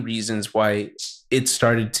big reasons why it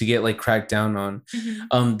started to get like cracked down on.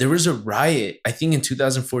 There was a riot, I think in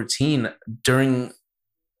 2014 during,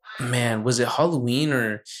 was it Halloween,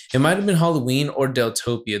 or it might have been Halloween or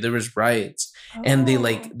Deltopia. There was riots and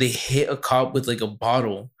they hit a cop with like a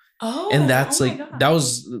bottle. And that's that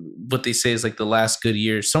was what they say is like the last good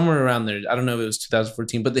year, somewhere around there. I don't know if it was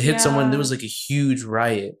 2014, but they hit someone. There was like a huge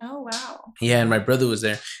riot. Oh, wow. Yeah. And my brother was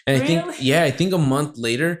there. And I think a month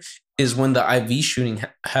later is when the IV shooting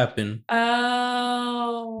happened.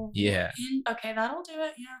 Oh. Yeah. Okay. That'll do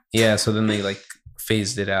it. Yeah. Yeah. So then they like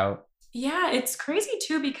phased it out. Yeah. It's crazy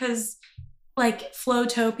too, because like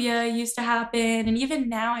Flowtopia used to happen. And even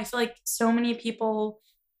now I feel like so many people,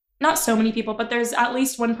 not so many people, but there's at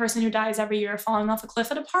least one person who dies every year falling off a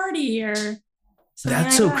cliff at a party or something.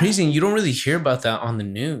 That's so crazy. And you don't really hear about that on the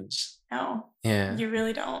news. No. Yeah. You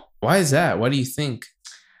really don't. Why is that? Why do you think?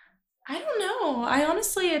 I don't know. I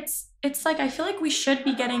honestly, it's like, I feel like we should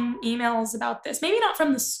be getting emails about this. Maybe not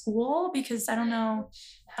from the school, because I don't know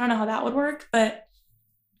how that would work, but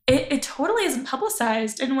it totally isn't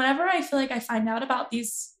publicized. And whenever I feel like I find out about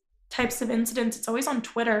these types of incidents, it's always on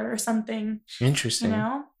Twitter or something, you Interesting.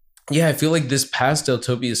 know? Yeah, I feel like this past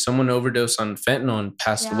Deltopia, someone overdosed on fentanyl and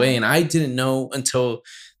passed Yeah. away. And I didn't know until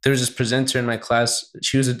there was this presenter in my class.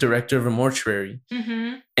 She was a director of a mortuary.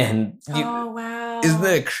 Mm-hmm. And Oh, wow. isn't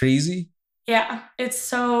that crazy? Yeah, it's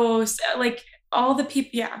so like all the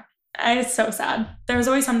people. Yeah, it's so sad. There's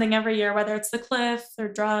always something every year, whether it's the cliff or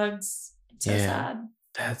drugs. It's so sad.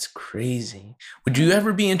 That's crazy. Would you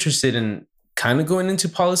ever be interested in kind of going into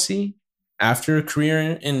policy after a career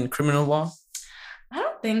in criminal law? I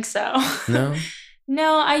don't think so. No?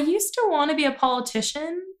 No, I used to want to be a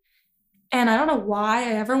politician, and I don't know why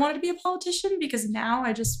I ever wanted to be a politician because now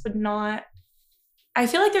I just would not. I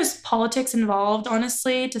feel like there's politics involved,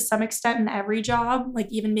 honestly, to some extent in every job, like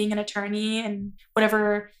even being an attorney and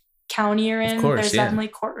whatever county you're in, there's definitely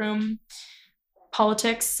courtroom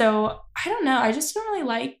politics. So I don't know. I just don't really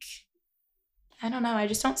like, I don't know. I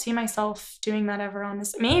just don't see myself doing that ever,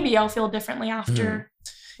 honestly. Maybe I'll feel differently after.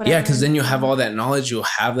 Yeah, because then you'll have all that knowledge. You'll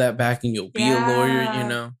have that back and you'll be a lawyer, you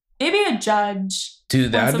know? Maybe a judge.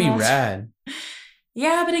 Dude, that'd be rad.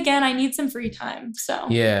 Yeah, but again, I need some free time. So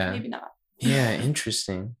maybe not. Yeah,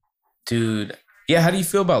 interesting. Dude. Yeah, how do you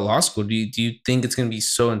feel about law school? Do you think it's gonna be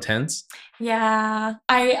so intense? Yeah.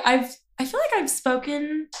 I feel like I've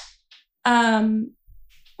spoken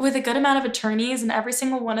with a good amount of attorneys, and every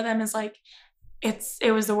single one of them is like,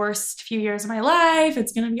 it was the worst few years of my life.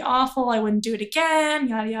 It's gonna be awful. I wouldn't do it again,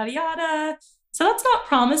 yada yada yada. So that's not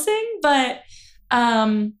promising, but I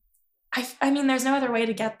mean there's no other way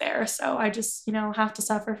to get there. So I just, have to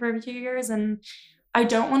suffer for a few years, and I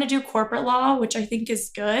don't want to do corporate law, which I think is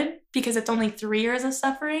good because it's only 3 years of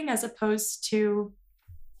suffering as opposed to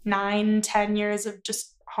 9-10 years of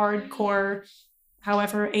just hardcore,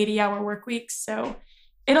 however, 80-hour work weeks. So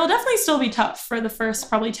it'll definitely still be tough for the first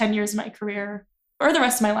probably 10 years of my career or the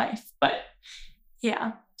rest of my life. But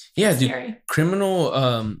yeah. Yeah, do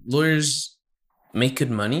criminal lawyers make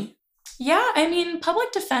good money? Yeah, I mean,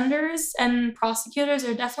 public defenders and prosecutors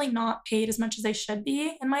are definitely not paid as much as they should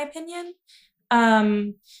be, in my opinion.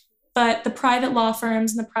 But the private law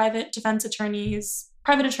firms and the private defense attorneys,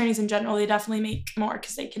 private attorneys in general, they definitely make more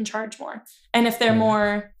because they can charge more. And if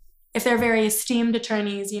they're if they're very esteemed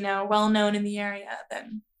attorneys, well known in the area,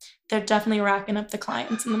 then they're definitely racking up the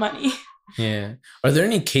clients and the money. Yeah. Are there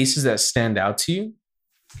any cases that stand out to you?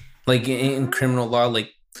 Like in criminal law,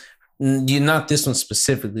 like not this one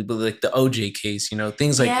specifically, but like the OJ case,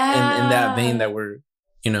 things like in that vein that were,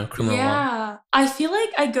 criminal law. Yeah. I feel like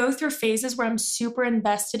I go through phases where I'm super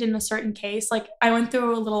invested in a certain case. Like I went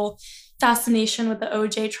through a little fascination with the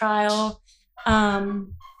OJ trial.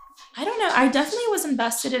 I don't know. I definitely was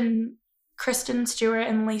invested in Kristen Stewart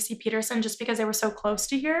and Lacey Peterson just because they were so close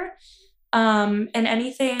to here. And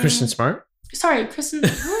anything. Kristen Smart? Sorry, Kristen.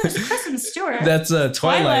 Who is Kristen Stewart? That's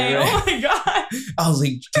Twilight. Right? Oh my god! I was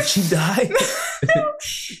like, did she die? No,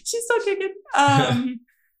 she's still kicking.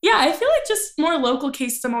 Yeah, I feel like just more local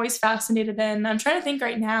cases I'm always fascinated in. I'm trying to think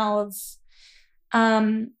right now of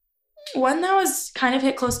one that was kind of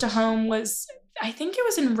hit close to home was, I think it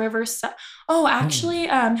was in Riverside. Oh, actually,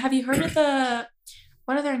 have you heard of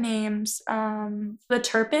what are their names? The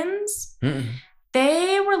Turpins? Mm-mm.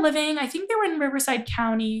 They were living, I think they were in Riverside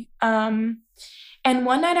County. And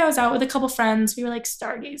one night I was out with a couple friends. We were like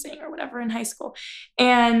stargazing or whatever in high school.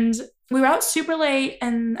 And we were out super late.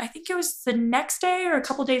 And I think it was the next day or a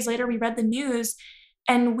couple days later, we read the news.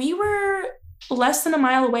 And we were less than a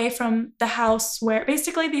mile away from the house where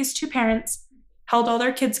basically these two parents held all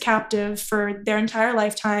their kids captive for their entire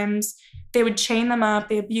lifetimes. They would chain them up.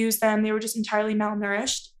 They abused them. They were just entirely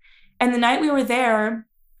malnourished. And the night we were there,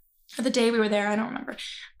 or the day we were there, I don't remember.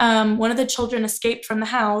 One of the children escaped from the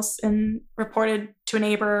house and reported to a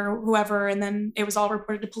neighbor or whoever, and then it was all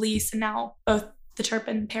reported to police, and now both the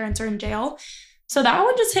Turpin parents are in jail. So that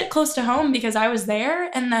one just hit close to home because I was there,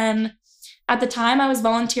 and then at the time I was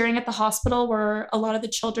volunteering at the hospital where a lot of the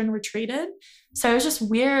children were treated. So it was just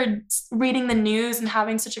weird reading the news and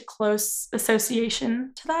having such a close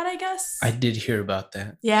association to that, I guess. I did hear about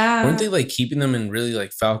that. Yeah. Weren't they like keeping them in really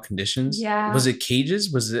like foul conditions? Yeah. Was it cages?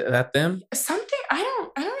 Was it that them? Something, I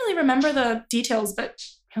don't really remember the details, but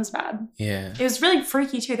it was bad. Yeah. It was really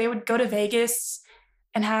freaky too. They would go to Vegas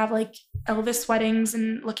and have like Elvis weddings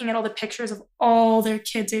and looking at all the pictures of all their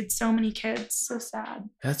kids. They had so many kids. So sad.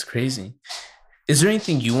 That's crazy. Is there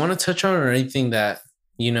anything you want to touch on or anything that,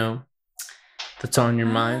 that's on your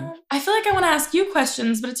mind? I feel like I want to ask you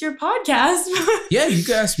questions, but it's your podcast. Yeah, you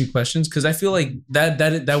can ask me questions because I feel like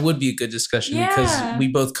that would be a good discussion because we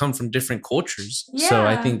both come from different cultures. Yeah. So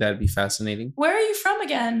I think that'd be fascinating. Where are you from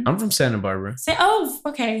again? I'm from Santa Barbara.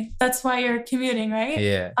 Okay. That's why you're commuting, right?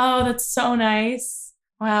 Yeah. Oh, that's so nice.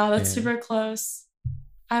 Wow, that's super close.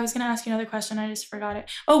 I was going to ask you another question. I just forgot it.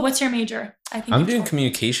 Oh, what's your major? I think I'm doing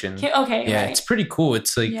communication. Okay. Yeah, it's pretty cool.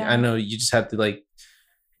 It's like, I know you just have to like,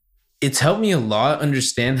 it's helped me a lot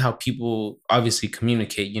understand how people obviously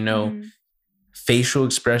communicate, you know, facial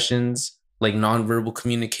expressions, like nonverbal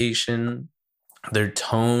communication, their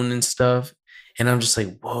tone and stuff. And I'm just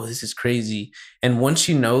like, whoa, this is crazy. And once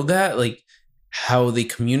you know that, like how they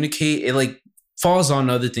communicate, it like falls on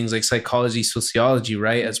other things like psychology, sociology,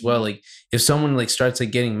 right? As well. Like if someone like starts like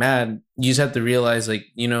getting mad, you just have to realize like,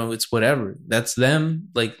 you know, it's whatever. That's them.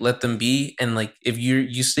 Like let them be. And like if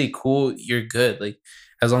you stay cool, you're good. Like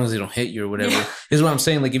as long as they don't hit you or whatever, is what I'm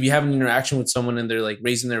saying. Like if you have an interaction with someone and they're like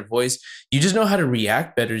raising their voice, you just know how to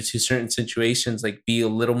react better to certain situations, like be a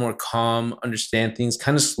little more calm, understand things,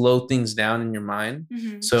 kind of slow things down in your mind.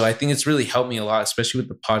 So I think it's really helped me a lot, especially with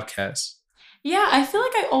the podcast. Yeah, I feel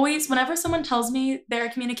like I always, whenever someone tells me they're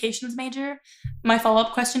a communications major, my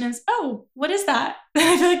follow-up question is, oh, what is that?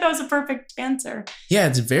 I feel like that was a perfect answer. Yeah,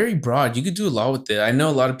 it's very broad. You could do a lot with it. I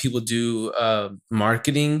know a lot of people do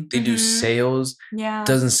marketing. They do sales. Yeah.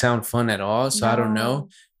 Doesn't sound fun at all. So I don't know.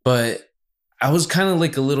 But I was kind of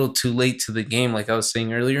like a little too late to the game, like I was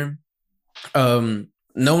saying earlier. No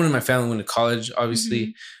one in my family went to college,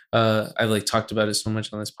 obviously. I've like talked about it so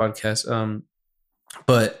much on this podcast.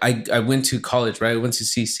 But I went to college, right? I went to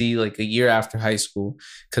CC like a year after high school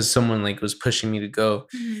because someone like was pushing me to go.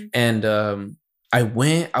 And I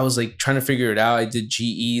was like trying to figure it out. I did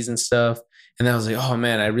GEs and stuff. And I was like, oh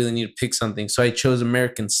man, I really need to pick something. So I chose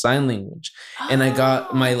American Sign Language. And I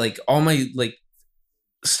got my like, all my like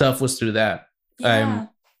stuff was through that. I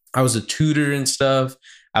was a tutor and stuff.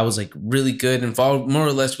 I was like really good, involved more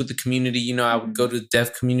or less with the community. You know, I would go to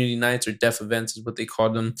deaf community nights or deaf events is what they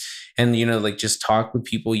called them. And, you know, like just talk with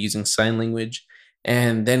people using sign language.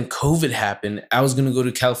 And then COVID happened. I was going to go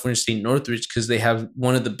to California State Northridge because they have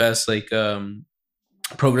one of the best like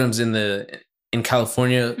programs in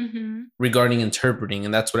California regarding interpreting.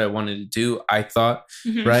 And that's what I wanted to do, I thought,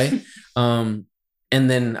 right? And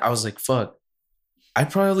then I was like, fuck. I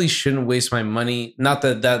probably shouldn't waste my money. Not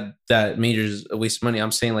that major is a waste of money.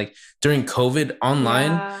 I'm saying like during COVID,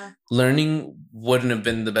 online learning wouldn't have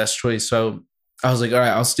been the best choice. So I was like, all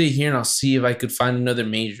right, I'll stay here and I'll see if I could find another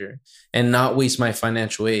major and not waste my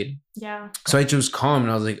financial aid. Yeah. So I chose comm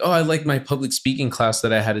and I was like, oh, I like my public speaking class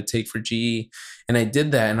that I had to take for GE. And I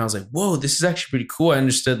did that. And I was like, whoa, this is actually pretty cool. I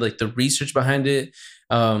understood like the research behind it.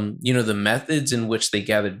 You know, the methods in which they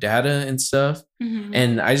gather data and stuff.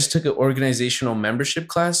 And I just took an organizational membership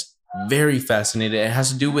class. Very fascinated. It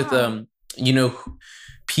has to do with, you know,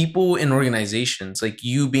 people in organizations, like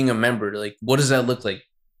you being a member, like what does that look like?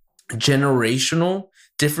 Generational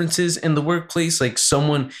differences in the workplace, like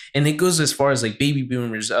someone, and it goes as far as like baby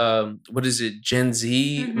boomers, what is it? Gen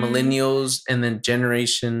Z, millennials, and then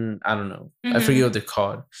generation, I don't know. I forget what they're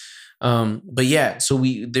called. But yeah, so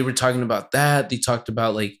they were talking about that. They talked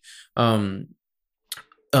about like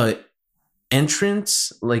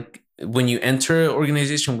entrance, like when you enter an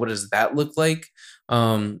organization, what does that look like?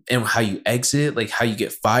 And how you exit, like how you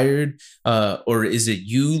get fired, or is it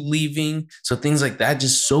you leaving? So things like that,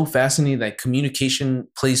 just so fascinating that communication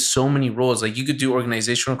plays so many roles. Like you could do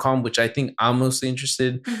organizational comm, which I think I'm mostly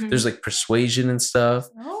interested. There's like persuasion and stuff.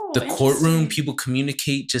 The courtroom, people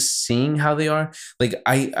communicate just seeing how they are. Like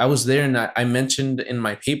I was there and I mentioned in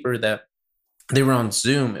my paper that they were on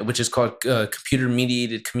Zoom, which is called computer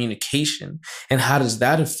mediated communication. And how does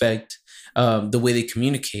that affect the way they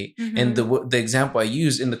communicate? And the example I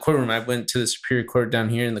use in the courtroom, I went to the Superior Court down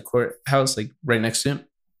here in the courthouse, like right next to him.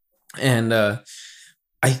 And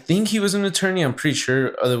I think he was an attorney. I'm pretty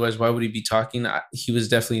sure. Otherwise, why would he be talking? He was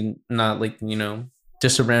definitely not like, you know,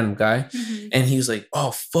 just a random guy. And he was like,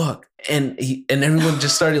 oh, fuck. And everyone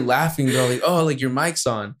just started laughing. They're like, oh, like your mic's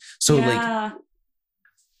on. So like,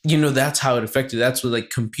 you know, that's how it affected. That's what like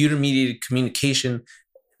computer mediated communication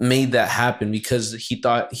made that happen, because he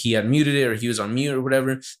thought he had muted it or he was on mute or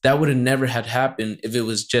whatever. That would have never had happened if it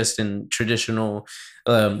was just in traditional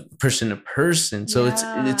person to person. So it's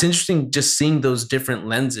interesting just seeing those different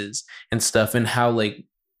lenses and stuff, and how like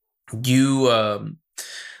you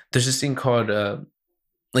there's this thing called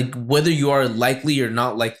like whether you are likely or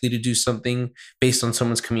not likely to do something based on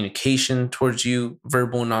someone's communication towards you,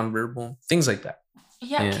 verbal, nonverbal, things like that.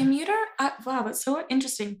 Yeah. Wow, that's so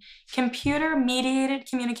interesting. Computer mediated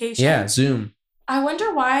communication. Yeah, Zoom. I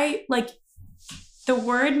wonder why, like, the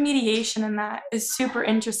word mediation in that is super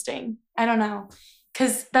interesting. I don't know.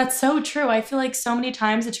 Because that's so true. I feel like so many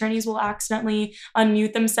times attorneys will accidentally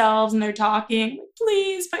unmute themselves and they're talking.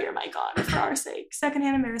 Please put your mic on for our sake.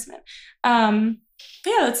 Secondhand embarrassment. But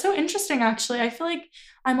yeah, that's so interesting, actually. I feel like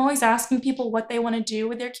I'm always asking people what they want to do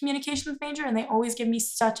with their communications major, and they always give me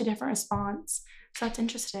such a different response. So that's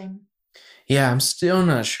interesting. Yeah, I'm still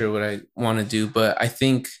not sure what I want to do, but I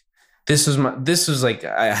think this was like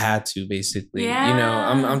I had to basically. You know,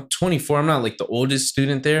 Yeah. I'm 24. I'm not like the oldest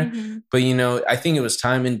student there, Mm-hmm. but you know, I think it was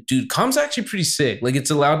time. And dude, comm's actually pretty sick. Like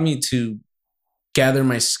it's allowed me to gather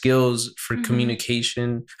my skills for Mm-hmm.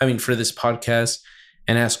 communication. I mean, for this podcast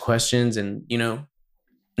and ask questions and, you know,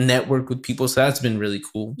 network with people. So that's been really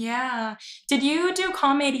cool. Yeah. Did you do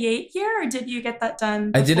Com 88 here, or did you get that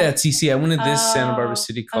done I did it before? at CC. I went to this Santa Barbara Oh,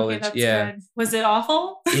 City okay, College. that's Yeah. good. Was it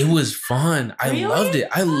awful? It was fun. I loved Really? it.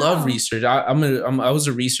 I love Oh. research. I was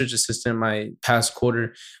a research assistant my past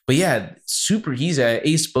quarter, but yeah, super easy. I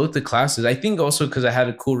aced both the classes. I think also because I had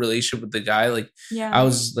a cool relationship with the guy. Like Yeah. I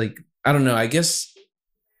was like, I don't know. I guess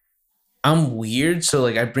I'm weird, so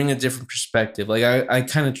like I bring a different perspective. Like I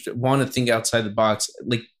kind of want to think outside the box,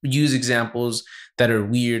 like use examples that are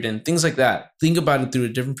weird and things like that. Think about it through a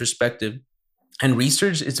different perspective. And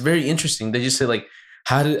research, it's very interesting. They just say like,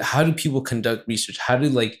 how do people conduct research? How do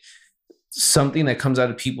like something that comes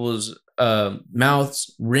out of people's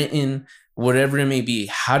mouths, written, whatever it may be,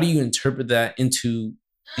 how do you interpret that into,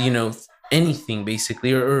 you know, anything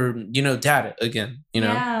basically, or you know, data again, you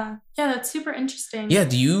know? Yeah. Yeah, that's super interesting. Yeah.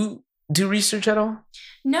 Do you do research at all?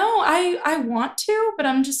 No, I want to, but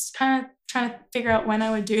I'm just kind of trying to figure out when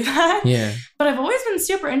I would do that. Yeah. But I've always been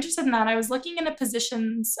super interested in that. I was looking into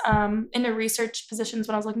positions, into research positions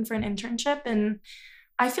when I was looking for an internship. And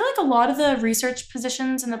I feel like a lot of the research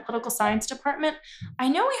positions in the political science department, I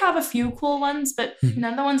know we have a few cool ones, but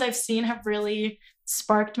none of the ones I've seen have really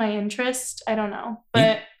sparked my interest. I don't know,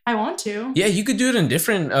 but I want to. Yeah, you could do it in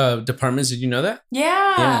different departments. Did you know that?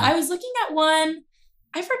 Yeah, I was looking at one.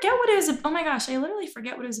 I forget what it was. Oh my gosh, I literally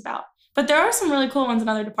forget what it was about. But there are some really cool ones in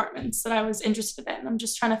other departments that I was interested in. I'm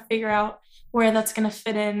just trying to figure out where that's going to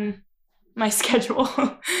fit in my schedule.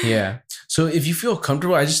 Yeah. So if you feel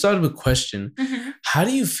comfortable, I just thought of a question. Mm-hmm. How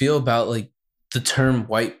do you feel about like the term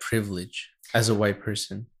white privilege as a white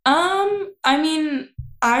person? I mean,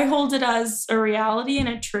 I hold it as a reality and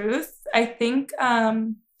a truth. I think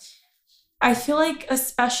I feel like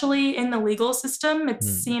especially in the legal system, it's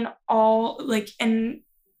seen all like in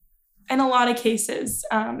a lot of cases,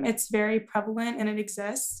 it's very prevalent and it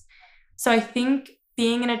exists. So I think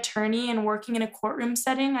being an attorney and working in a courtroom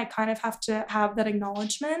setting, I kind of have to have that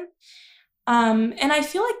acknowledgement. And I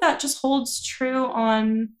feel like that just holds true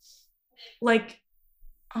on like,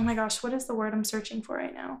 oh my gosh, what is the word I'm searching for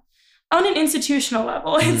right now? On an institutional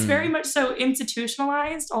level, it's very much so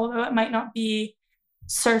institutionalized, although it might not be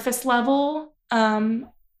surface level.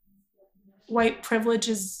 White privilege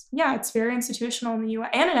is, yeah, it's very institutional in the US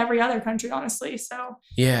and in every other country, honestly. So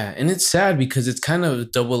yeah, and it's sad because it's kind of a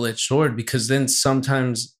double-edged sword, because then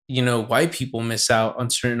sometimes, you know, white people miss out on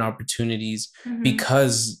certain opportunities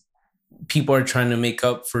because people are trying to make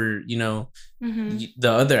up for, you know,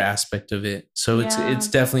 the other aspect of it. So it's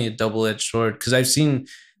definitely a double-edged sword, because I've seen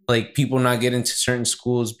like people not get into certain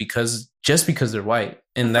schools because they're white,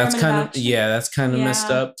 and that's kind of messed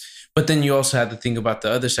up. But then you also have to think about the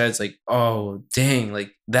other side. It's like, oh dang,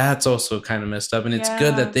 like that's also kind of messed up. And it's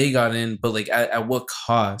good that they got in, but like at what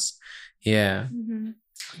cost? Yeah.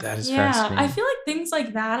 That is fascinating. I feel like things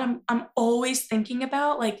like that I'm always thinking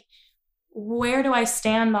about, like, where do I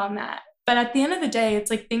stand on that? But at the end of the day, it's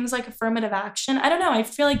like things like affirmative action. I don't know. I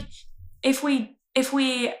feel like if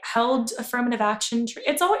we held affirmative action,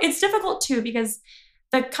 it's difficult too, because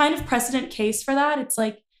the kind of precedent case for that, it's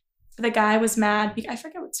like the guy was mad. I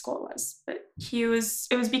forget what school it was, but it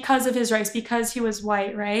was because of his race, because he was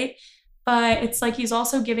white, right? But it's like he's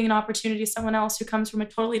also giving an opportunity to someone else who comes from a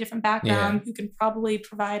totally different background, who can probably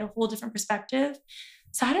provide a whole different perspective.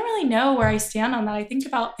 So I don't really know where I stand on that. I think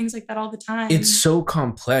about things like that all the time. It's so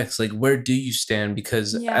complex. Like, where do you stand?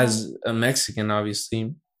 Because as a Mexican,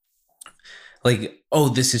 obviously, like, oh,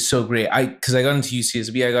 this is so great. Because I got into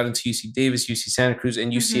UCSB, I got into UC Davis, UC Santa Cruz,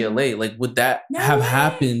 and UCLA. Like, would that have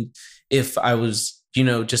happened if I was, you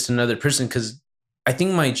know, just another person? Because I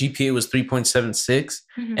think my GPA was 3.76,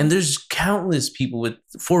 and there's countless people with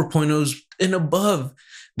 4.0s and above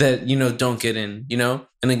that, you know, don't get in, you know?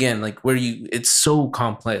 And again, like it's so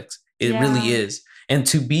complex. It really is. And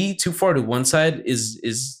to be too far to one side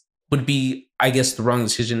would be, I guess, the wrong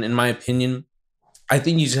decision, in my opinion. I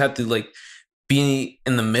think you just have to like be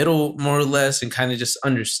in the middle more or less and kind of just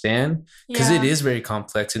understand, because it Yeah. is very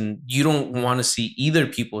complex and you don't want to see either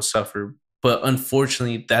people suffer. But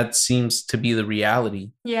unfortunately, that seems to be the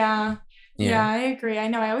reality. Yeah. Yeah, Yeah. I agree. I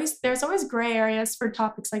know there's always gray areas for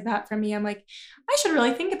topics like that for me. I'm like, I should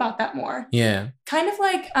really think about that more. Yeah. Kind of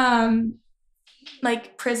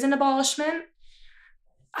like prison abolishment.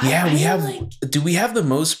 Yeah, I feel like do we have the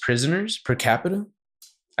most prisoners per capita?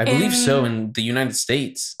 I believe so in in the United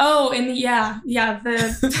States. oh, in the yeah, the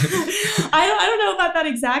I don't know about that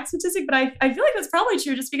exact statistic, but I feel like that's probably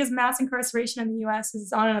true just because mass incarceration in the US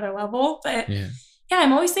is on another level. But Yeah. yeah,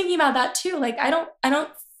 I'm always thinking about that too. Like I don't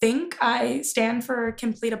think I stand for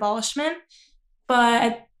complete abolishment,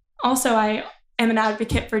 but also I am an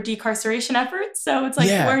advocate for decarceration efforts. So it's like,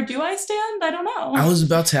 Yeah. where do I stand? I don't I know. was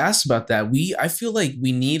about to ask about that. I feel like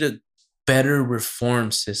we need a better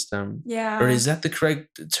reform system. Or Yeah. is that the correct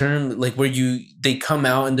term? Like where they come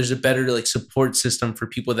out and there's a better like support system for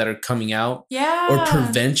people that are coming out, or Yeah.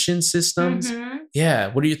 prevention systems. Mm-hmm. Yeah.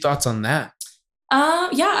 What are your thoughts on that?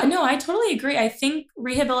 Yeah, no, I totally agree. I think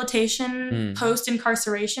rehabilitation Hmm. post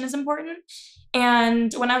incarceration is important.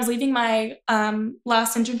 And when I was leaving my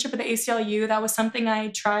last internship at the ACLU, that was something I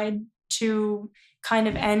tried to kind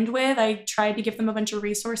of end with. I tried to give them a bunch of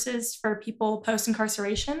resources for people post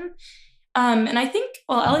incarceration. And I think,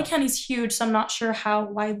 well, LA County's huge, so I'm not sure how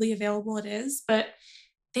widely available it is, but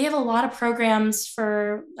they have a lot of programs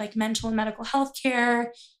for like mental and medical health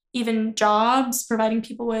care, even jobs, providing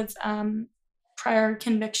people with prior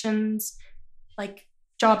convictions, like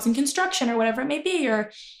jobs in construction or whatever it may be, or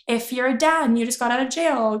if you're a dad and you just got out of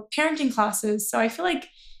jail, parenting classes. So I feel like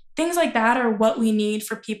things like that are what we need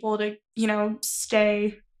for people to,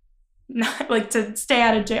 stay, like to stay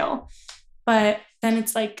out of jail. But then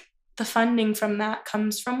it's like the funding from that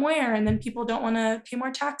comes from where? And then people don't want to pay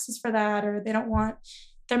more taxes for that, or they don't want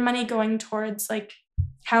their money going towards like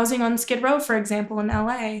housing on Skid Row, for example, in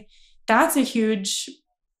LA. That's a huge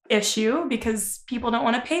issue because people don't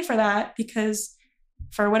want to pay for that because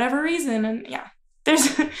for whatever reason. And yeah,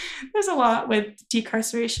 there's there's a lot with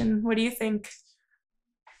decarceration. What do you think?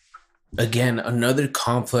 Again, another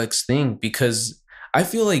complex thing, because I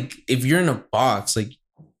feel like if you're in a box, like,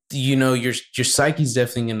 your psyche's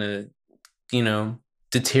definitely gonna,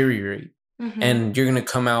 deteriorate. Mm-hmm. And you're gonna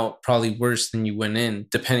come out probably worse than you went in,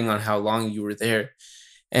 depending on how long you were there.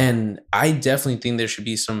 And I definitely think there should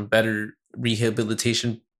be some better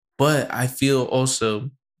rehabilitation. But I feel also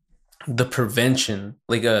the prevention,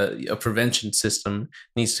 like a prevention system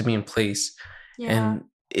needs to be in place. Yeah.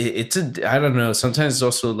 And I don't know, sometimes it's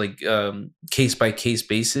also like case by case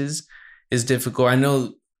basis is difficult. I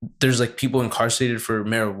know there's like people incarcerated for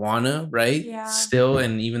marijuana, right? Yeah. Still,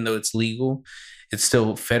 and even though it's legal, it's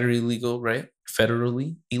still federally legal, right?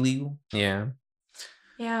 Federally illegal. Yeah.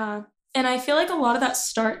 Yeah. And I feel like a lot of that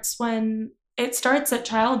starts when it starts at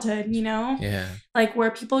childhood, Yeah. like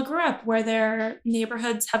where people grew up, where their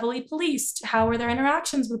neighborhoods heavily policed. How were their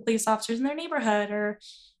interactions with police officers in their neighborhood? Or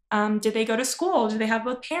did they go to school? Do they have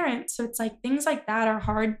both parents? So it's like things like that are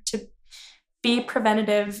hard to be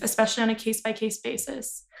preventative, especially on a case by case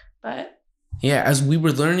basis. But yeah, as we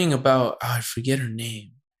were learning about, I forget her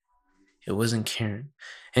name. It wasn't Karen.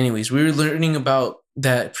 Anyways, we were learning about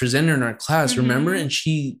that presenter in our class, remember? And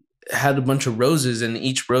she had a bunch of roses, and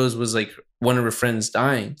each rose was like one of her friends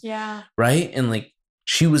dying. Yeah. Right? And like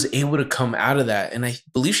she was able to come out of that. And I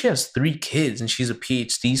believe she has 3 kids and she's a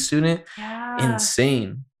PhD student. Yeah.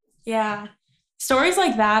 Insane. Yeah. Stories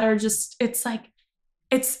like that are just, it's like,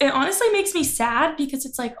 it honestly makes me sad because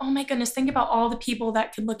it's like, oh my goodness, think about all the people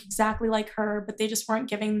that could look exactly like her, but they just weren't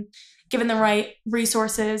given the right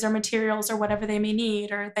resources or materials or whatever they may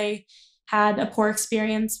need, or they had a poor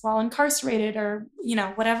experience while incarcerated, or,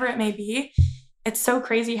 whatever it may be. It's so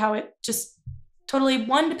crazy how it just totally,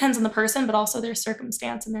 one, depends on the person, but also their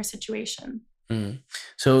circumstance and their situation. Mm.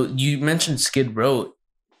 So you mentioned Skid Row.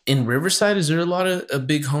 In Riverside, is there a lot of a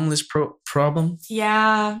big homeless problem?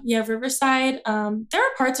 Yeah, Riverside. There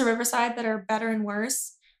are parts of Riverside that are better and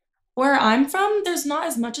worse. Where I'm from, there's not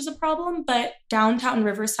as much as a problem, but downtown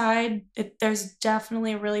Riverside, there's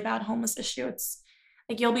definitely a really bad homeless issue. It's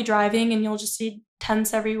like you'll be driving and you'll just see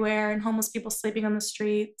tents everywhere and homeless people sleeping on the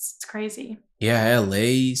streets. It's crazy. Yeah,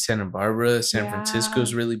 LA, Santa Barbara, San Francisco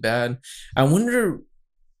is really bad. I wonder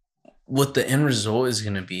what the end result is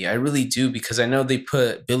going to be. I really do, because I know they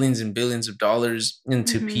put billions and billions of dollars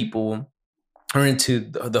into people, or into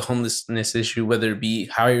the homelessness issue, whether it be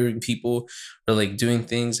hiring people or like doing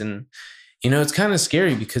things. And, it's kind of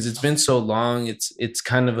scary because it's been so long. It's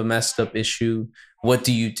kind of a messed up issue. What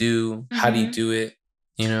do you do? How do you do it?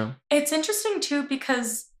 It's interesting too,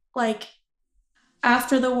 because like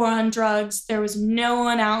after the war on drugs, there was no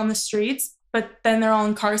one out on the streets, but then they're all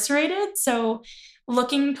incarcerated. So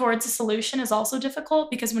looking towards a solution is also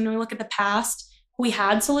difficult because when we look at the past, we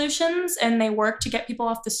had solutions and they worked to get people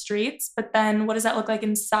off the streets. But then what does that look like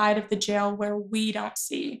inside of the jail where we don't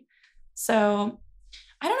see? So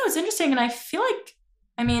I don't know. It's interesting. And I feel like,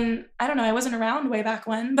 I mean, I don't know. I wasn't around way back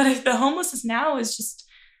when, but the homelessness now is just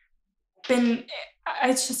been,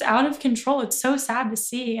 it's just out of control. It's so sad to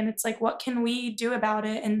see. And it's like, what can we do about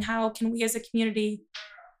it? And how can we as a community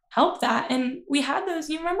help that? And we had those,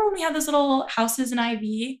 you remember when we had those little houses in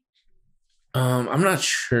IV? I'm not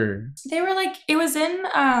sure. They were like, it was in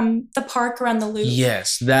the park around the loop.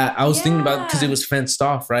 Yes, that I was thinking about because it was fenced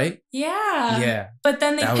off, right? Yeah. Yeah. But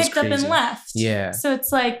then they picked up and left. Yeah. So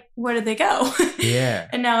it's like, where did they go? Yeah.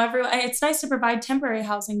 And now everyone, it's nice to provide temporary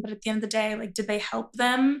housing, but at the end of the day, like, did they help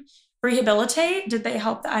them rehabilitate? Did they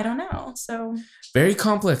help? I don't know. So very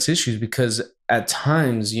complex issues because at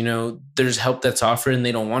times, you know, there's help that's offered and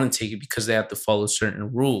they don't want to take it because they have to follow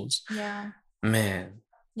certain rules. Yeah. Man.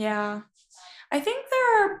 Yeah. I think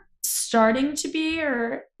there are starting to be,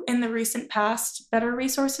 or in the recent past, better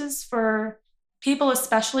resources for people,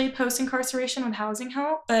 especially post-incarceration with housing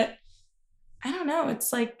help. But I don't know.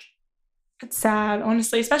 It's like, it's sad,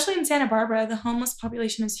 honestly, especially in Santa Barbara. The homeless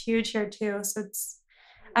population is huge here too. So it's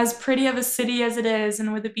as pretty of a city as it is,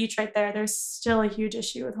 and with the beach right there, there's still a huge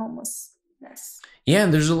issue with homelessness. Yeah,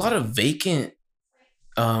 and there's a lot of vacant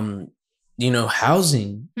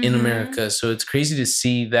housing in America. So it's crazy to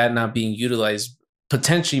see that not being utilized,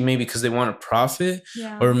 potentially maybe because they want to profit,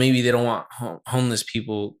 or maybe they don't want homeless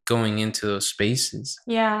people going into those spaces.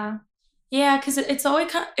 Yeah. Yeah, because it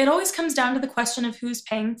always comes down to the question of who's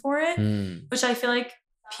paying for it, which I feel like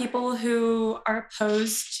people who are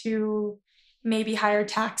opposed to maybe higher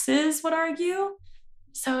taxes would argue.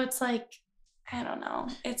 So it's like, I don't know.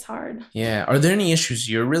 It's hard. Yeah. Are there any issues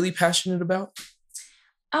you're really passionate about?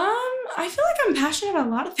 I feel like I'm passionate about a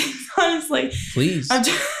lot of things, honestly. Please.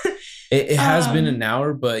 It has been an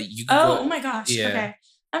hour, but you can oh my gosh. Yeah. Okay.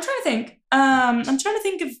 I'm trying to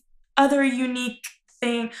think. Of other unique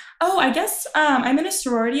thing. Oh, I guess I'm in a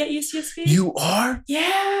sorority at UCSB. You are?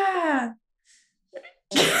 Yeah.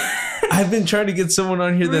 I've been trying to get someone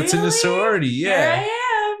on here that's in a sorority. Yeah. Here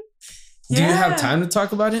I am. Do you have time to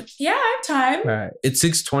talk about it? Yeah, I have time. All right. It's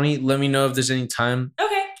 6:20. Let me know if there's any time.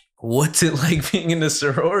 Okay. What's it like being in a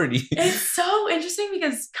sorority? It's so interesting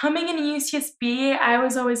because coming into UCSB, I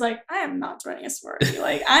was always like, I am not joining a sorority.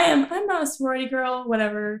 Like, I'm not a sorority girl,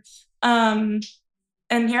 whatever. And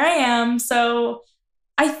here I am. So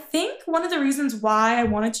I think one of the reasons why I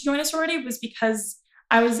wanted to join a sorority was because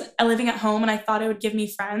I was living at home and I thought it would give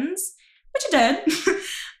me friends, which it did.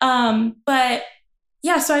 But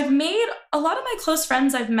yeah, so I've made a lot of my close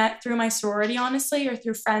friends I've met through my sorority, honestly, or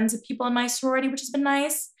through friends of people in my sorority, which has been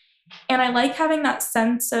nice. And I like having that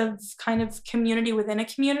sense of kind of community within a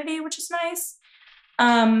community, which is nice.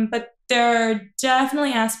 But there are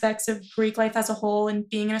definitely aspects of Greek life as a whole and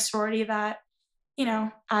being in a sorority that, you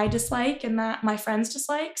know, I dislike and that my friends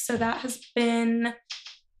dislike. So that has been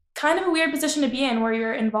kind of a weird position to be in, where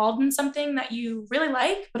you're involved in something that you really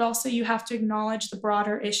like, but also you have to acknowledge the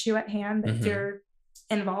broader issue at hand that you're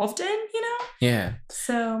involved in, you know? Yeah.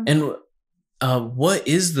 So. And what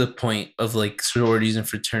is the point of like sororities and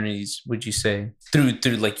fraternities, would you say, through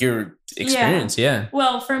like your experience? Yeah.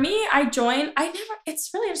 Well, for me, it's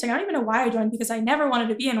really interesting. I don't even know why I joined because I never wanted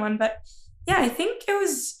to be in one. But yeah, I think it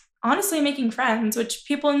was honestly making friends, which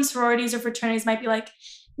people in sororities or fraternities might be like,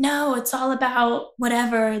 no, it's all about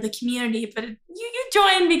whatever, the community. But you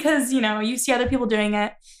join because, you know, you see other people doing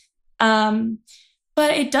it.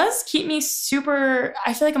 But it does keep me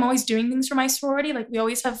I feel like I'm always doing things for my sorority. Like we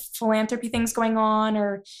always have philanthropy things going on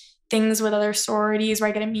or things with other sororities where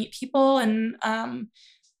I get to meet people. And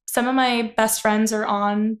some of my best friends are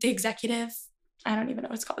on the executive, I don't even know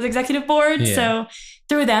what it's called, the executive board. Yeah. So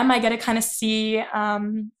through them, I get to kind of see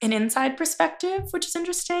an inside perspective, which is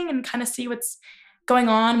interesting, and kind of see what's going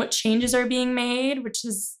on, what changes are being made, which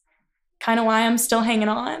is kind of why I'm still hanging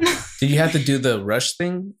on. Did you have to do the rush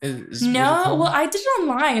thing? No, well, I did it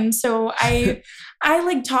online. So I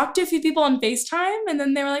like talked to a few people on FaceTime, and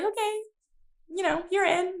then they were like, okay, you know, you're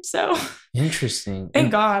in. So interesting.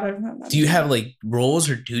 Thank God. Do you have like roles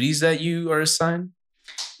or duties that you are assigned?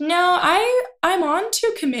 No, I'm on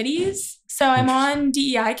 2 committees. So I'm on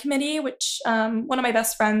DEI committee, which one of my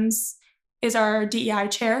best friends is our DEI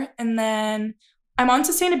chair. And then I'm on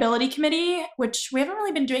sustainability committee, which we haven't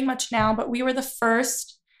really been doing much now, but we were the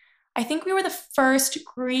first I think we were the first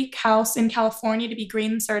Greek house in California to be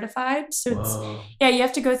green certified. So it's, Whoa. yeah, you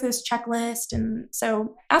have to go through this checklist. And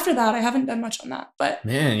so after that, I haven't done much on that. But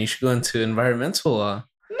Man, you should go into environmental law.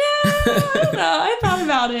 no, I don't know. I thought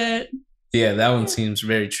about it. Yeah, that one seems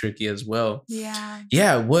very tricky as well. Yeah.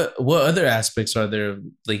 Yeah, what other aspects are there of,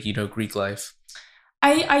 like, Greek life?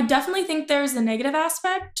 I definitely think there's the negative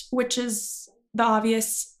aspect, which is the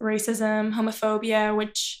obvious racism, homophobia,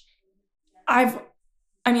 which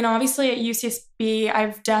obviously at UCSB,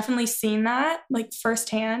 I've definitely seen that like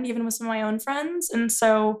firsthand, even with some of my own friends. And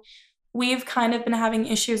so we've kind of been having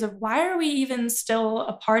issues of why are we even still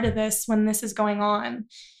a part of this when this is going on?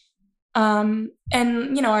 And,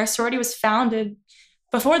 our sorority was founded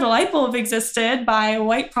before the light bulb existed by a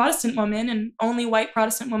white Protestant woman, and only white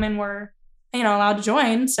Protestant women were, allowed to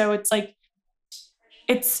join. So it's like,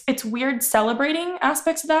 it's weird celebrating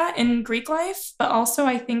aspects of that in Greek life, but also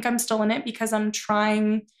I think I'm still in it because I'm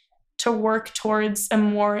trying to work towards a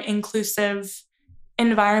more inclusive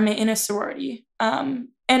environment in a sorority. And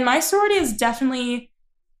my sorority is definitely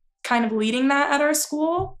kind of leading that at our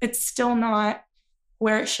school. It's still not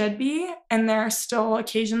where it should be. And there are still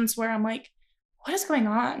occasions where I'm like, what is going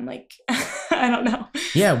on? Like, I don't know.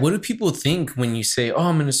 Yeah, what do people think when you say, oh,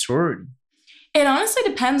 I'm in a sorority? It honestly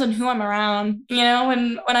depends on who I'm around.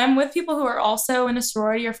 When I'm with people who are also in a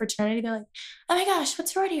sorority or fraternity, they're like, oh my gosh, what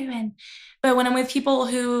sorority are you in? But when I'm with people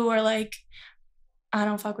who are like, I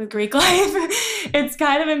don't fuck with Greek life, it's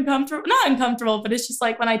kind of uncomfortable. Not uncomfortable, but it's just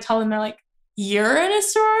like when I tell them, they're like, you're in a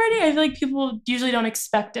sorority? I feel like people usually don't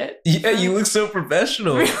expect it. Yeah, you look so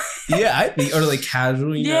professional. Really? Yeah, I think, or like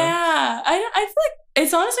casual, Yeah, I feel like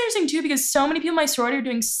it's honestly interesting too because so many people in my sorority are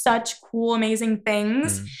doing such cool, amazing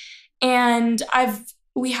things. And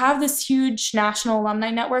we have this huge national alumni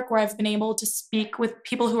network where I've been able to speak with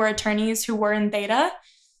people who are attorneys who were in Theta.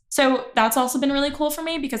 So that's also been really cool for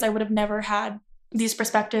me because I would have never had these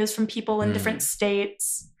perspectives from people in different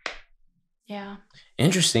states. Yeah.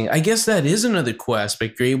 Interesting. I guess that is another cool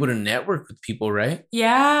aspect. You're able to network with people, right?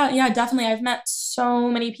 Yeah, definitely. I've met so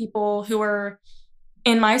many people who were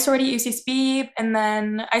in my sorority at UCSB, and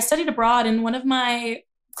then I studied abroad, and one of my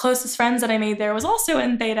closest friends that I made there was also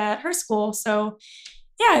in Theta at her school. So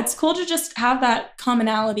yeah, it's cool to just have that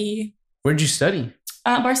commonality. Where'd you study?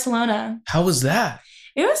 Barcelona. How was that?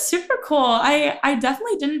 It was super cool. I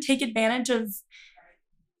definitely didn't take advantage of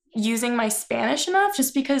using my Spanish enough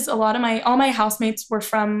just because all my housemates were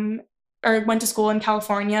went to school in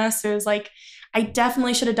California. So it was like, I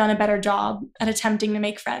definitely should have done a better job at attempting to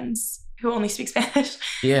make friends who only speak Spanish.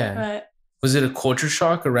 Yeah. But was it a culture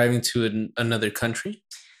shock arriving to another country?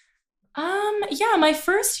 Yeah, my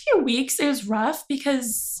first few weeks, it was rough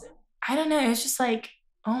because I don't know. It was just like,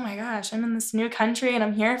 oh my gosh, I'm in this new country and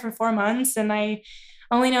I'm here for 4 months and I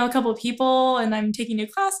only know a couple of people and I'm taking new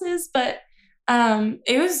classes. But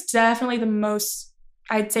it was definitely the most,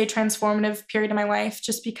 I'd say, transformative period of my life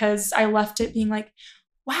just because I left it being like,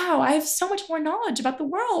 wow, I have so much more knowledge about the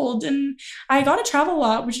world. And I got to travel a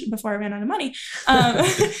lot, which before I ran out of money.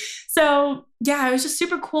 So yeah, it was just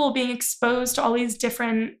super cool being exposed to all these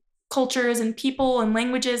different cultures and people and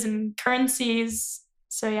languages and currencies.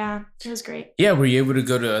 So yeah, it was great. Yeah, were you able to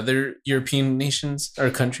go to other European nations or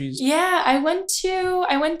countries? Yeah, I went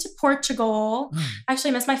to Portugal.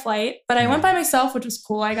 Actually, I missed my flight, but I went by myself, which was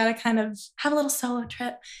cool. I got to kind of have a little solo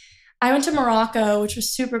trip. I went to Morocco, which was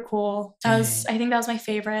super cool. I think that was my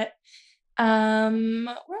favorite. Where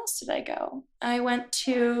else did I go? I went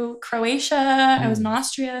to Croatia. I was in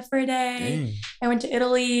Austria for a day. I went to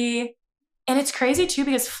Italy. And it's crazy too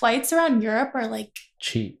because flights around Europe are like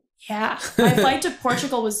cheap. Yeah. My flight to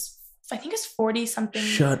Portugal was, I think it's 40 something.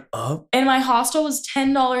 Shut up. And my hostel was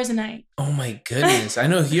 $10 a night. Oh my goodness. I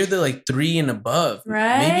know here they're like 3 and above.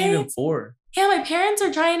 Right? Maybe even 4. Yeah, my parents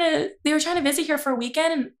were trying to visit here for a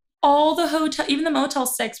weekend, and all the hotel, even the Motel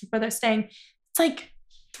 6 where they're staying, it's like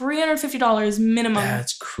 $350 minimum.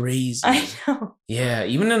 That's crazy. I know. Yeah,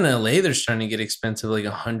 even in LA, they're starting to get expensive, like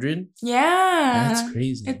 $100. Yeah. That's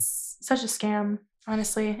crazy. It's such a scam,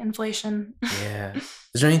 honestly, inflation. Yeah.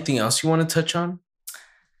 Is there anything else you want to touch on?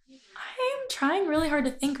 I'm trying really hard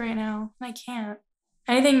to think right now. I can't.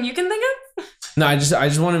 Anything you can think of? No, I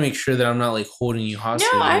just want to make sure that I'm not like holding you hostage.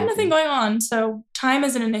 No, I have nothing going on, so time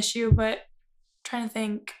isn't an issue, but I'm trying to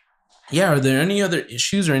think. Yeah, are there any other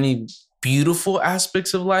issues or any beautiful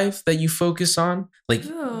aspects of life that you focus on? Like,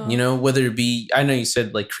 whether it be, I know you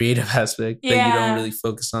said like creative aspect, that you don't really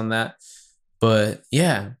focus on that. But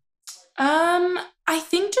yeah. I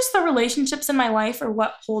think just the relationships in my life are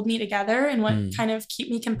what hold me together and what kind of keep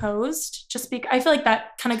me composed. I feel like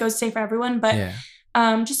that kind of goes to say for everyone, but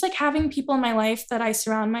Just like having people in my life that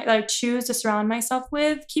that I choose to surround myself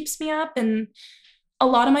with keeps me up. And a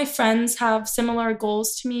lot of my friends have similar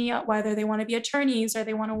goals to me, whether they want to be attorneys or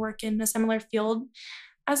they want to work in a similar field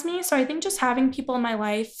as me. So I think just having people in my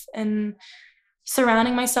life and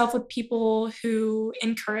surrounding myself with people who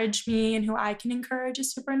encourage me and who I can encourage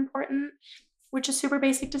is super important, which is super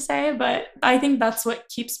basic to say, but I think that's what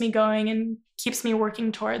keeps me going and keeps me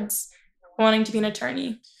working towards wanting to be an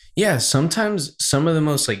attorney. Yeah, sometimes some of the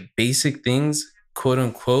most like basic things, quote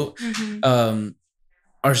unquote,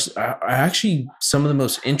 are actually some of the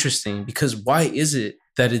most interesting, because why is it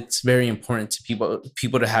that it's very important to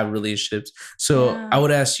people to have relationships? So I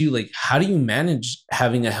would ask you, like, how do you manage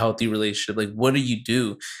having a healthy relationship? Like, what do you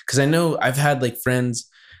do? Because I know I've had like friends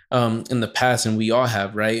in the past, and we all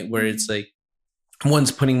have, right? Where it's like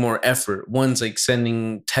one's putting more effort, one's like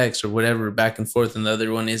sending texts or whatever back and forth, and the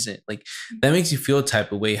other one isn't. Like, that makes you feel a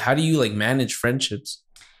type of way. How do you like manage friendships?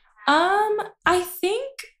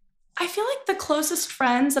 I feel like the closest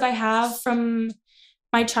friends that I have from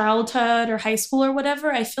my childhood or high school or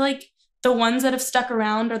whatever, I feel like the ones that have stuck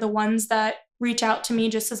around are the ones that reach out to me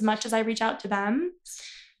just as much as I reach out to them.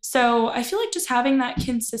 So I feel like just having that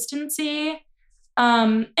consistency.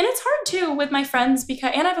 And it's hard too with my friends and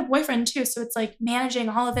I have a boyfriend too. So it's like managing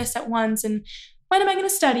all of this at once. And when am I going to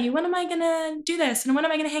study? When am I going to do this? And when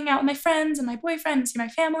am I going to hang out with my friends and my boyfriend and see my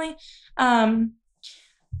family?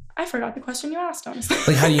 I forgot the question you asked, honestly.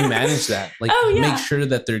 Like, how do you manage that? Like, make sure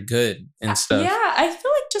that they're good and stuff. Yeah, I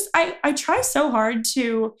feel like I try so hard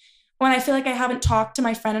to, when I feel like I haven't talked to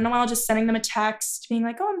my friend in a while, just sending them a text being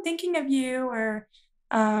like, oh, I'm thinking of you. Or,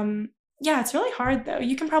 it's really hard though.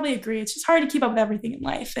 You can probably agree. It's just hard to keep up with everything in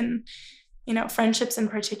life and, friendships in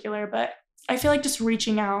particular. But I feel like just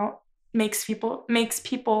reaching out makes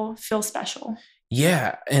people feel special.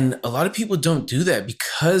 Yeah, and a lot of people don't do that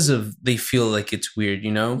because they feel like it's weird,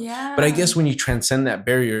 Yeah. But I guess when you transcend that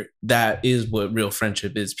barrier, that is what real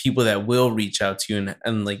friendship is. People that will reach out to you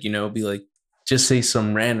and like, be like, just say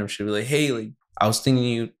some random shit. Be like, hey, like, I was thinking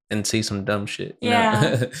of you, and say some dumb shit. You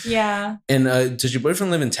know? Yeah. And does your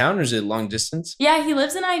boyfriend live in town, or is it long distance? Yeah, he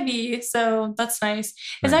lives in IV, so that's nice.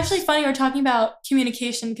 It's actually funny we're talking about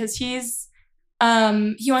communication because he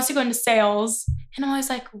wants to go into sales. And I'm always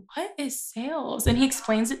like, what is sales? And he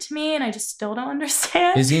explains it to me and I just still don't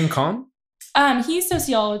understand. Is he in comm? He's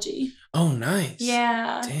sociology. Oh, nice.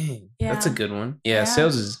 Yeah. Dang. Yeah. That's a good one. Yeah,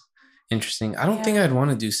 sales is interesting. I don't think I'd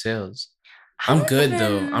want to do sales. I'm good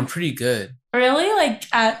though. I'm pretty good. Really? Like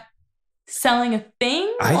at selling a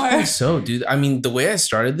thing? I think so, dude. I mean, the way I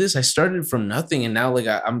started from nothing, and now like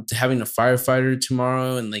I'm having a firefighter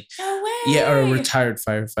tomorrow, and like, no way. Yeah, or a retired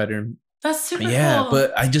firefighter. That's super cool.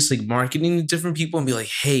 But I just like marketing to different people and be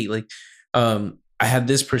like, hey, like, I had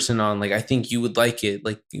this person on, like, I think you would like it.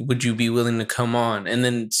 Like, would you be willing to come on? And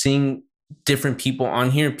then seeing different people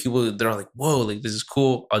on here, people that are like, whoa, like, this is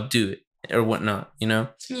cool. I'll do it or whatnot,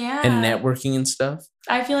 Yeah. And networking and stuff.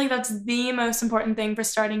 I feel like that's the most important thing for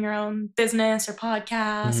starting your own business or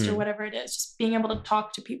podcast or whatever it is. Just being able to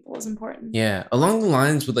talk to people is important. Yeah. Along the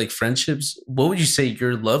lines with like friendships, what would you say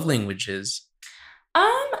your love language is?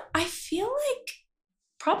 I feel like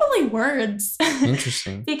probably words.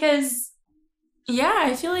 Interesting. Because,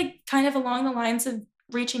 I feel like kind of along the lines of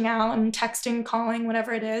reaching out and texting, calling,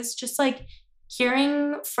 whatever it is, just like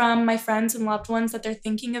hearing from my friends and loved ones that they're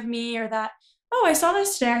thinking of me or that, oh, I saw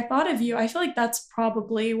this today, I thought of you. I feel like that's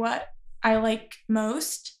probably what I like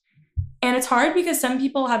most. And it's hard because some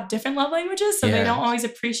people have different love languages, so they don't always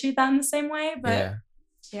appreciate that in the same way. But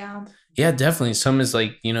yeah, definitely. Some is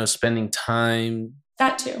like, spending time.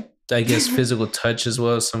 That too. I guess physical touch as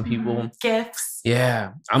well. Some people. Gifts.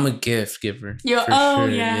 Yeah, I'm a gift giver. Sure.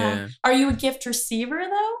 Yeah. Are you a gift receiver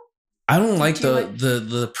though? I don't like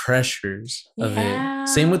the pressures of it.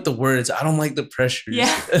 Same with the words. I don't like the pressures.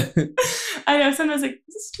 Yeah. I know. Sometimes like,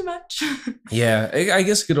 this is too much. Yeah. I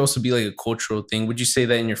guess it could also be like a cultural thing. Would you say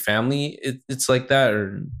that in your family it's like that?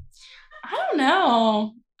 Or I don't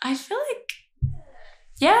know. I feel like,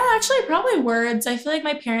 actually probably words. I feel like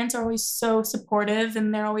my parents are always so supportive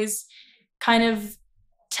and they're always kind of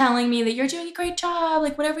telling me that you're doing a great job.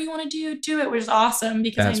 Like whatever you want to do it, which is awesome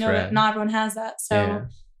because I know that not everyone has that. So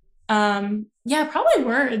probably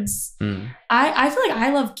words. I feel like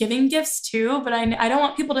I love giving gifts too, but I don't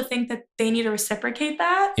want people to think that they need to reciprocate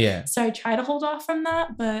that. Yeah. So I try to hold off from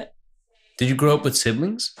that, but. Did you grow up with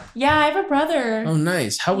siblings? Yeah, I have a brother. Oh,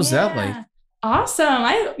 nice. How was that like? Awesome.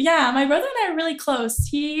 My brother and I are really close.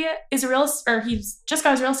 He's just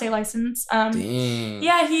got his real estate license. Dang.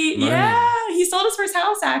 Yeah, he sold his first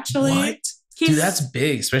house actually. What? Dude, that's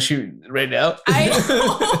big, especially right now. I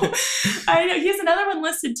know. I know. He has another one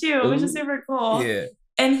listed too, which is super cool. Yeah.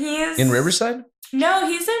 And he's in Riverside? No,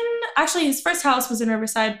 he's in, actually his first house was in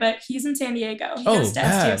Riverside, but he's in San Diego. He goes to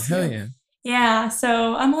SDSU. Hell yeah. Yeah,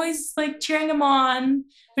 so I'm always like cheering him on,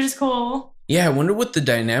 which is cool. Yeah, I wonder what the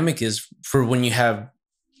dynamic is for when you have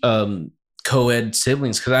co-ed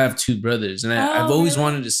siblings, because I have two brothers, and I've always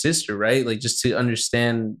wanted a sister, right? Like, just to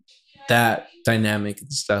understand that dynamic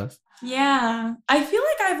and stuff. Yeah, I feel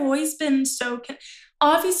like I've always been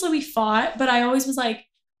obviously we fought, but I always was like,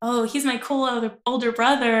 oh, he's my cool older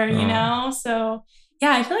brother, you know? So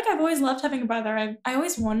yeah, I feel like I've always loved having a brother. I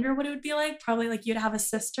always wonder what it would be like, probably like you'd have a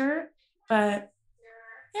sister, but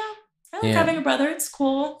yeah. I like having a brother. It's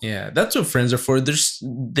cool. Yeah, that's what friends are for.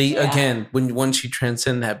 Again, once you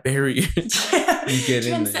transcend that barrier, you get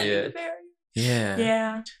in there. The barrier. Yeah.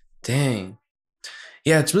 Yeah. Dang.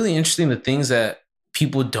 Yeah, it's really interesting the things that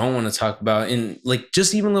people don't want to talk about, and like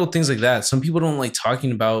just even little things like that. Some people don't like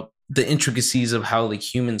talking about the intricacies of how like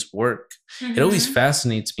humans work. Mm-hmm. It always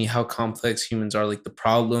fascinates me how complex humans are, like the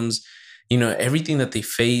problems, everything that they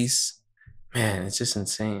face. Man, it's just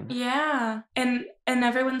insane. Yeah. And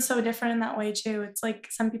everyone's so different in that way too. It's like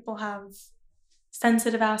some people have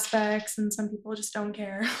sensitive aspects and some people just don't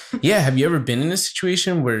care. Yeah. Have you ever been in a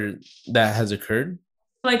situation where that has occurred?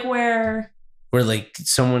 Like where like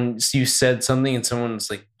you said something and someone's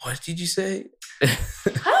like, what did you say? I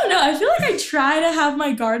don't know. I feel like I try to have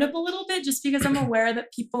my guard up a little bit just because I'm aware that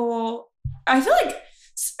I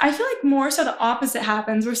feel like more so the opposite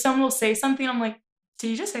happens where someone will say something. I'm like, did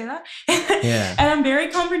you just say that? Yeah. And I'm very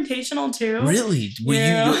confrontational too. Really?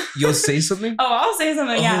 You'll say something? Oh, I'll say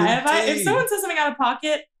something. Yeah. If someone says something out of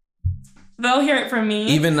pocket, they'll hear it from me.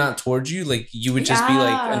 Even not towards you? Like you would just be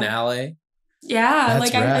like an ally? Yeah.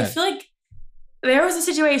 That's like I feel like there was a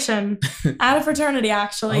situation at a fraternity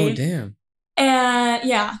actually. Oh, damn. And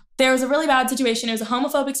yeah, there was a really bad situation. It was a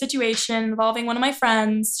homophobic situation involving one of my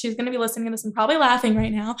friends. She's going to be listening to this and probably laughing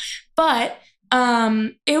right now. But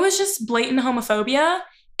it was just blatant homophobia.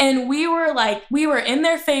 And we were in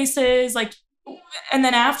their faces, like, and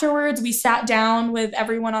then afterwards we sat down with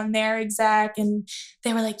everyone on their exec and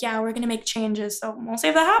they were like, yeah, we're going to make changes. So we'll see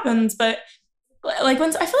if that happens. But like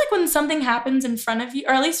I feel like when something happens in front of you,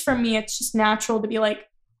 or at least for me, it's just natural to be like,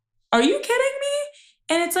 are you kidding me?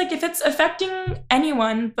 And it's like, if it's affecting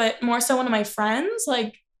anyone, but more so one of my friends,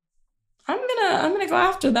 like I'm gonna go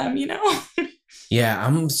after them, Yeah,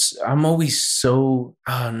 I'm always so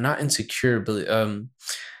not insecure, but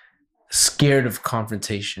scared of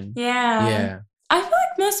confrontation. Yeah. Yeah. I feel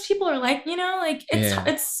like most people are like,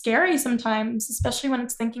 it's scary sometimes, especially when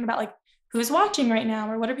it's thinking about like who's watching right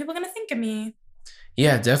now or what are people gonna think of me.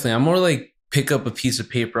 Yeah, definitely. I'm more like pick up a piece of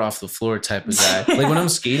paper off the floor type of guy. Like when I'm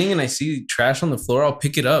skating and I see trash on the floor, I'll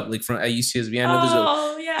pick it up. Like at UCSB, I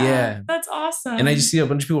know yeah, that's awesome. And I just see a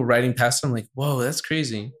bunch of people riding past. I'm like, whoa, that's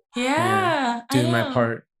crazy. Yeah, doing my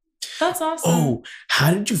part. That's awesome. Oh,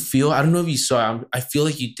 how did you feel? I don't know if you saw. I feel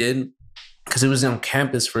like you did, because it was on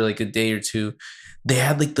campus for like a day or two. They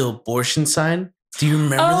had like the abortion sign. Do you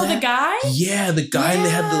remember that? Oh, the guy? Yeah, the guy. And they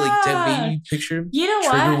had the like dead baby picture. You know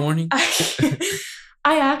Trigger what? warning.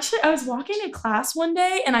 I was walking to class one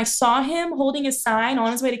day and I saw him holding a sign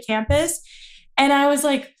on his way to campus. And I was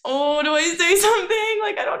like, oh, do I say something?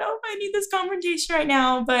 Like, I don't know if I need this confrontation right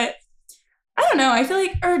now. But I don't know. I feel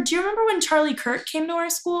like, or do you remember when Charlie Kirk came to our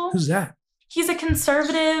school? Who's that? He's a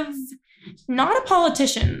conservative, not a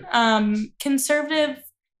politician, conservative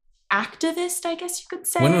activist, I guess you could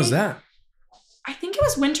say. When was that? I think it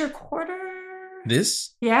was winter quarter.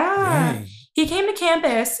 This? Yeah. Dang. He came to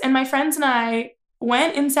campus and my friends and I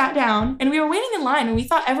went and sat down and we were waiting in line and we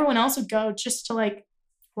thought everyone else would go just to like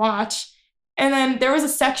watch. And then there was a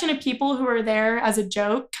section of people who were there as a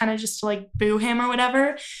joke, kind of just to like boo him or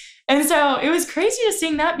whatever. And so it was crazy just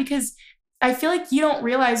seeing that because I feel like you don't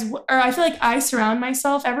realize, or I feel like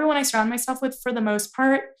everyone I surround myself with for the most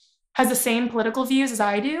part has the same political views as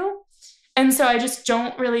I do. And so I just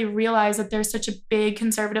don't really realize that there's such a big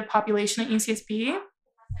conservative population at UCSB.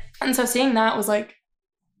 And so seeing that was like,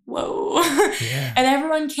 whoa. Yeah. And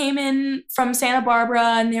everyone came in from Santa Barbara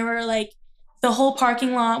and they were like, the whole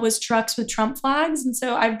parking lot was trucks with Trump flags. And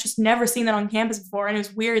so I've just never seen that on campus before. And it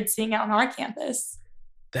was weird seeing it on our campus.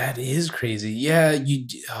 That is crazy. Yeah.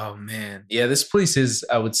 Oh man. Yeah. This place is,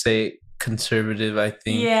 I would say, conservative, I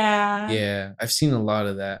think. Yeah. Yeah. I've seen a lot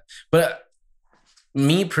of that. But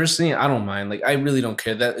me personally, I don't mind. Like, I really don't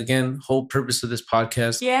care. That, again, whole purpose of this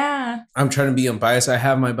podcast. Yeah. I'm trying to be unbiased. I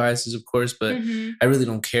have my biases, of course, but I really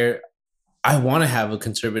don't care. I want to have a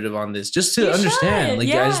conservative on this just to understand. Like,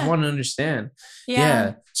 I just want to understand.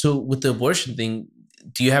 Yeah. So with the abortion thing,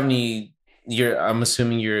 do you have any I'm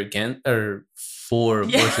assuming you're against or for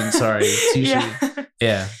abortion. Yeah. Sorry. It's Yeah. usually,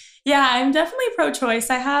 yeah. Yeah, I'm definitely pro-choice.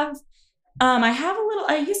 I used to have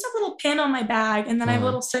a little pin on my bag, and then I have a Uh-huh.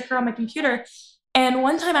 little sticker on my computer. And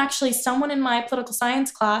one time, actually, someone in my political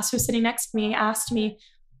science class who's sitting next to me asked me,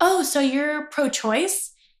 "Oh, so you're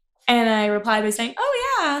pro-choice?" And I replied by saying,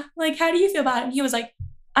 "Oh yeah, like how do you feel about it?" And he was like,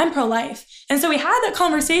 "I'm pro-life." And so we had that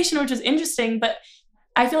conversation, which was interesting. But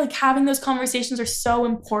I feel like having those conversations are so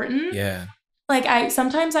important. Yeah. Like I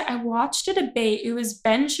watched a debate. It was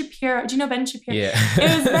Ben Shapiro. Do you know Ben Shapiro? Yeah.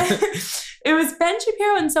 It was Ben, it was Ben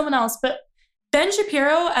Shapiro and someone else. But Ben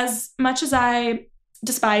Shapiro, as much as I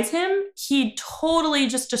despise him, he totally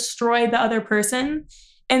just destroyed the other person.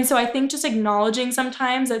 And so I think just acknowledging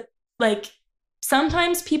sometimes that, like,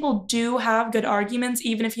 sometimes people do have good arguments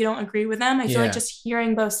even if you don't agree with them. I feel like Yeah. just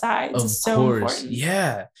hearing both sides Of is so course. important.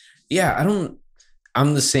 Yeah. Yeah.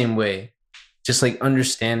 I'm the same way. Just like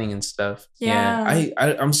understanding and stuff. Yeah.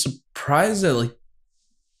 Yeah. I'm surprised that like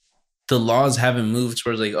the laws haven't moved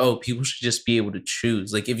towards like, oh, people should just be able to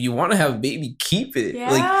choose. Like if you want to have a baby, keep it.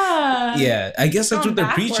 Like, Yeah. yeah, I guess that's Going what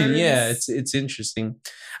they're preaching. Yeah, backwards. it's interesting.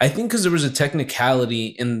 I think because there was a technicality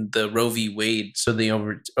in the Roe v. Wade, so they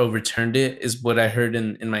overturned it. Is what I heard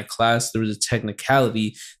in my class. There was a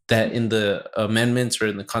technicality that in the amendments or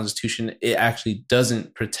in the Constitution, it actually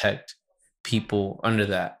doesn't protect people under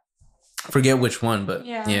that. Forget which one, but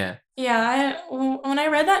Yeah. yeah, Yeah. When I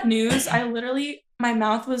read that news, I literally, my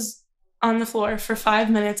mouth was on the floor for 5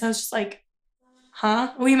 minutes. I was just like,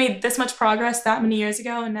 huh? We made this much progress that many years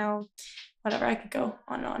ago, and now, whatever, I could go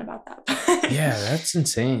on and on about that. yeah, that's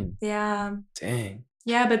insane. Yeah. Dang.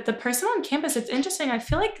 Yeah, but the person on campus, it's interesting. I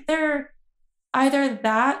feel like they're either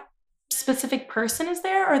that specific person is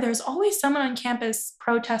there, or there's always someone on campus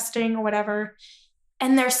protesting or whatever,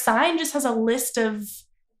 and their sign just has a list of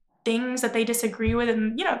things that they disagree with,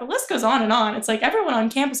 and the list goes on and on. It's like everyone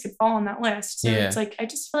on campus could fall on that list. So Yeah. it's like I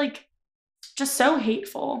just feel like just so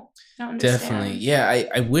hateful. I don't understand. Definitely. Yeah,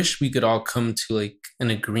 I wish we could all come to like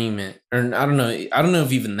an agreement. Or I don't know. I don't know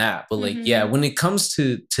if even that, but like, yeah, when it comes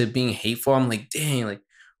to being hateful, I'm like, dang, like,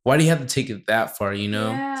 why do you have to take it that far, you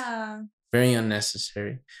know? Yeah. Very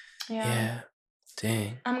unnecessary. Yeah. Yeah.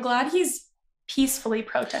 Dang. I'm glad he's peacefully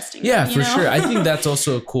protesting. Yeah, it, for sure. I think that's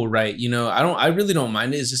also a cool right. I really don't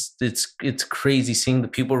mind it. It's just it's crazy seeing the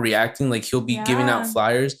people reacting. Like he'll be giving out Yeah.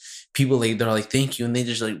 flyers. People like they're like, thank you, and they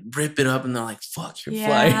just like rip it up and they're like, fuck your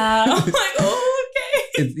flyer. I'm like, oh,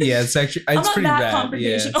 okay. It's actually I'm it's not pretty that bad.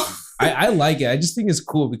 Yeah. confrontational. I like it. I just think it's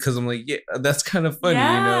cool because I'm like, yeah, that's kind of funny, you know?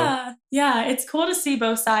 Yeah. Yeah. It's cool to see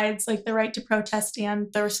both sides, like the right to protest and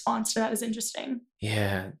the response to that is interesting.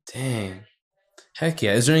 Yeah, dang. Heck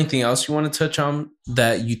yeah. Is there anything else you want to touch on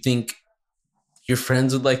that you think your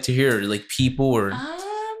friends would like to hear, or like people, or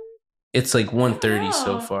it's like 1:30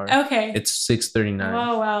 so far. Okay. It's 6:39.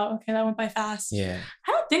 Whoa, wow. Okay, that went by fast. Yeah.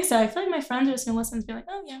 I don't think so. I feel like my friends are just gonna listen and be like,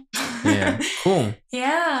 oh yeah. Yeah. Cool.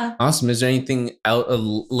 Yeah. Awesome. Is there anything out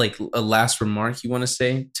like a last remark you want to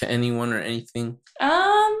say to anyone or anything?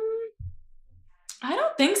 I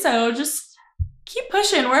don't think so. Just keep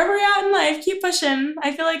pushing. Wherever you're at in life, keep pushing.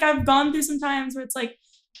 I feel like I've gone through some times where it's like,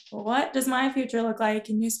 what does my future look like?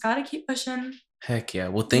 And you just gotta keep pushing. Heck yeah.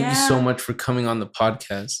 Well, thank you so much for coming on the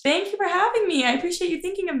podcast. Thank you for having me. I appreciate you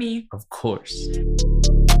thinking of me. Of course.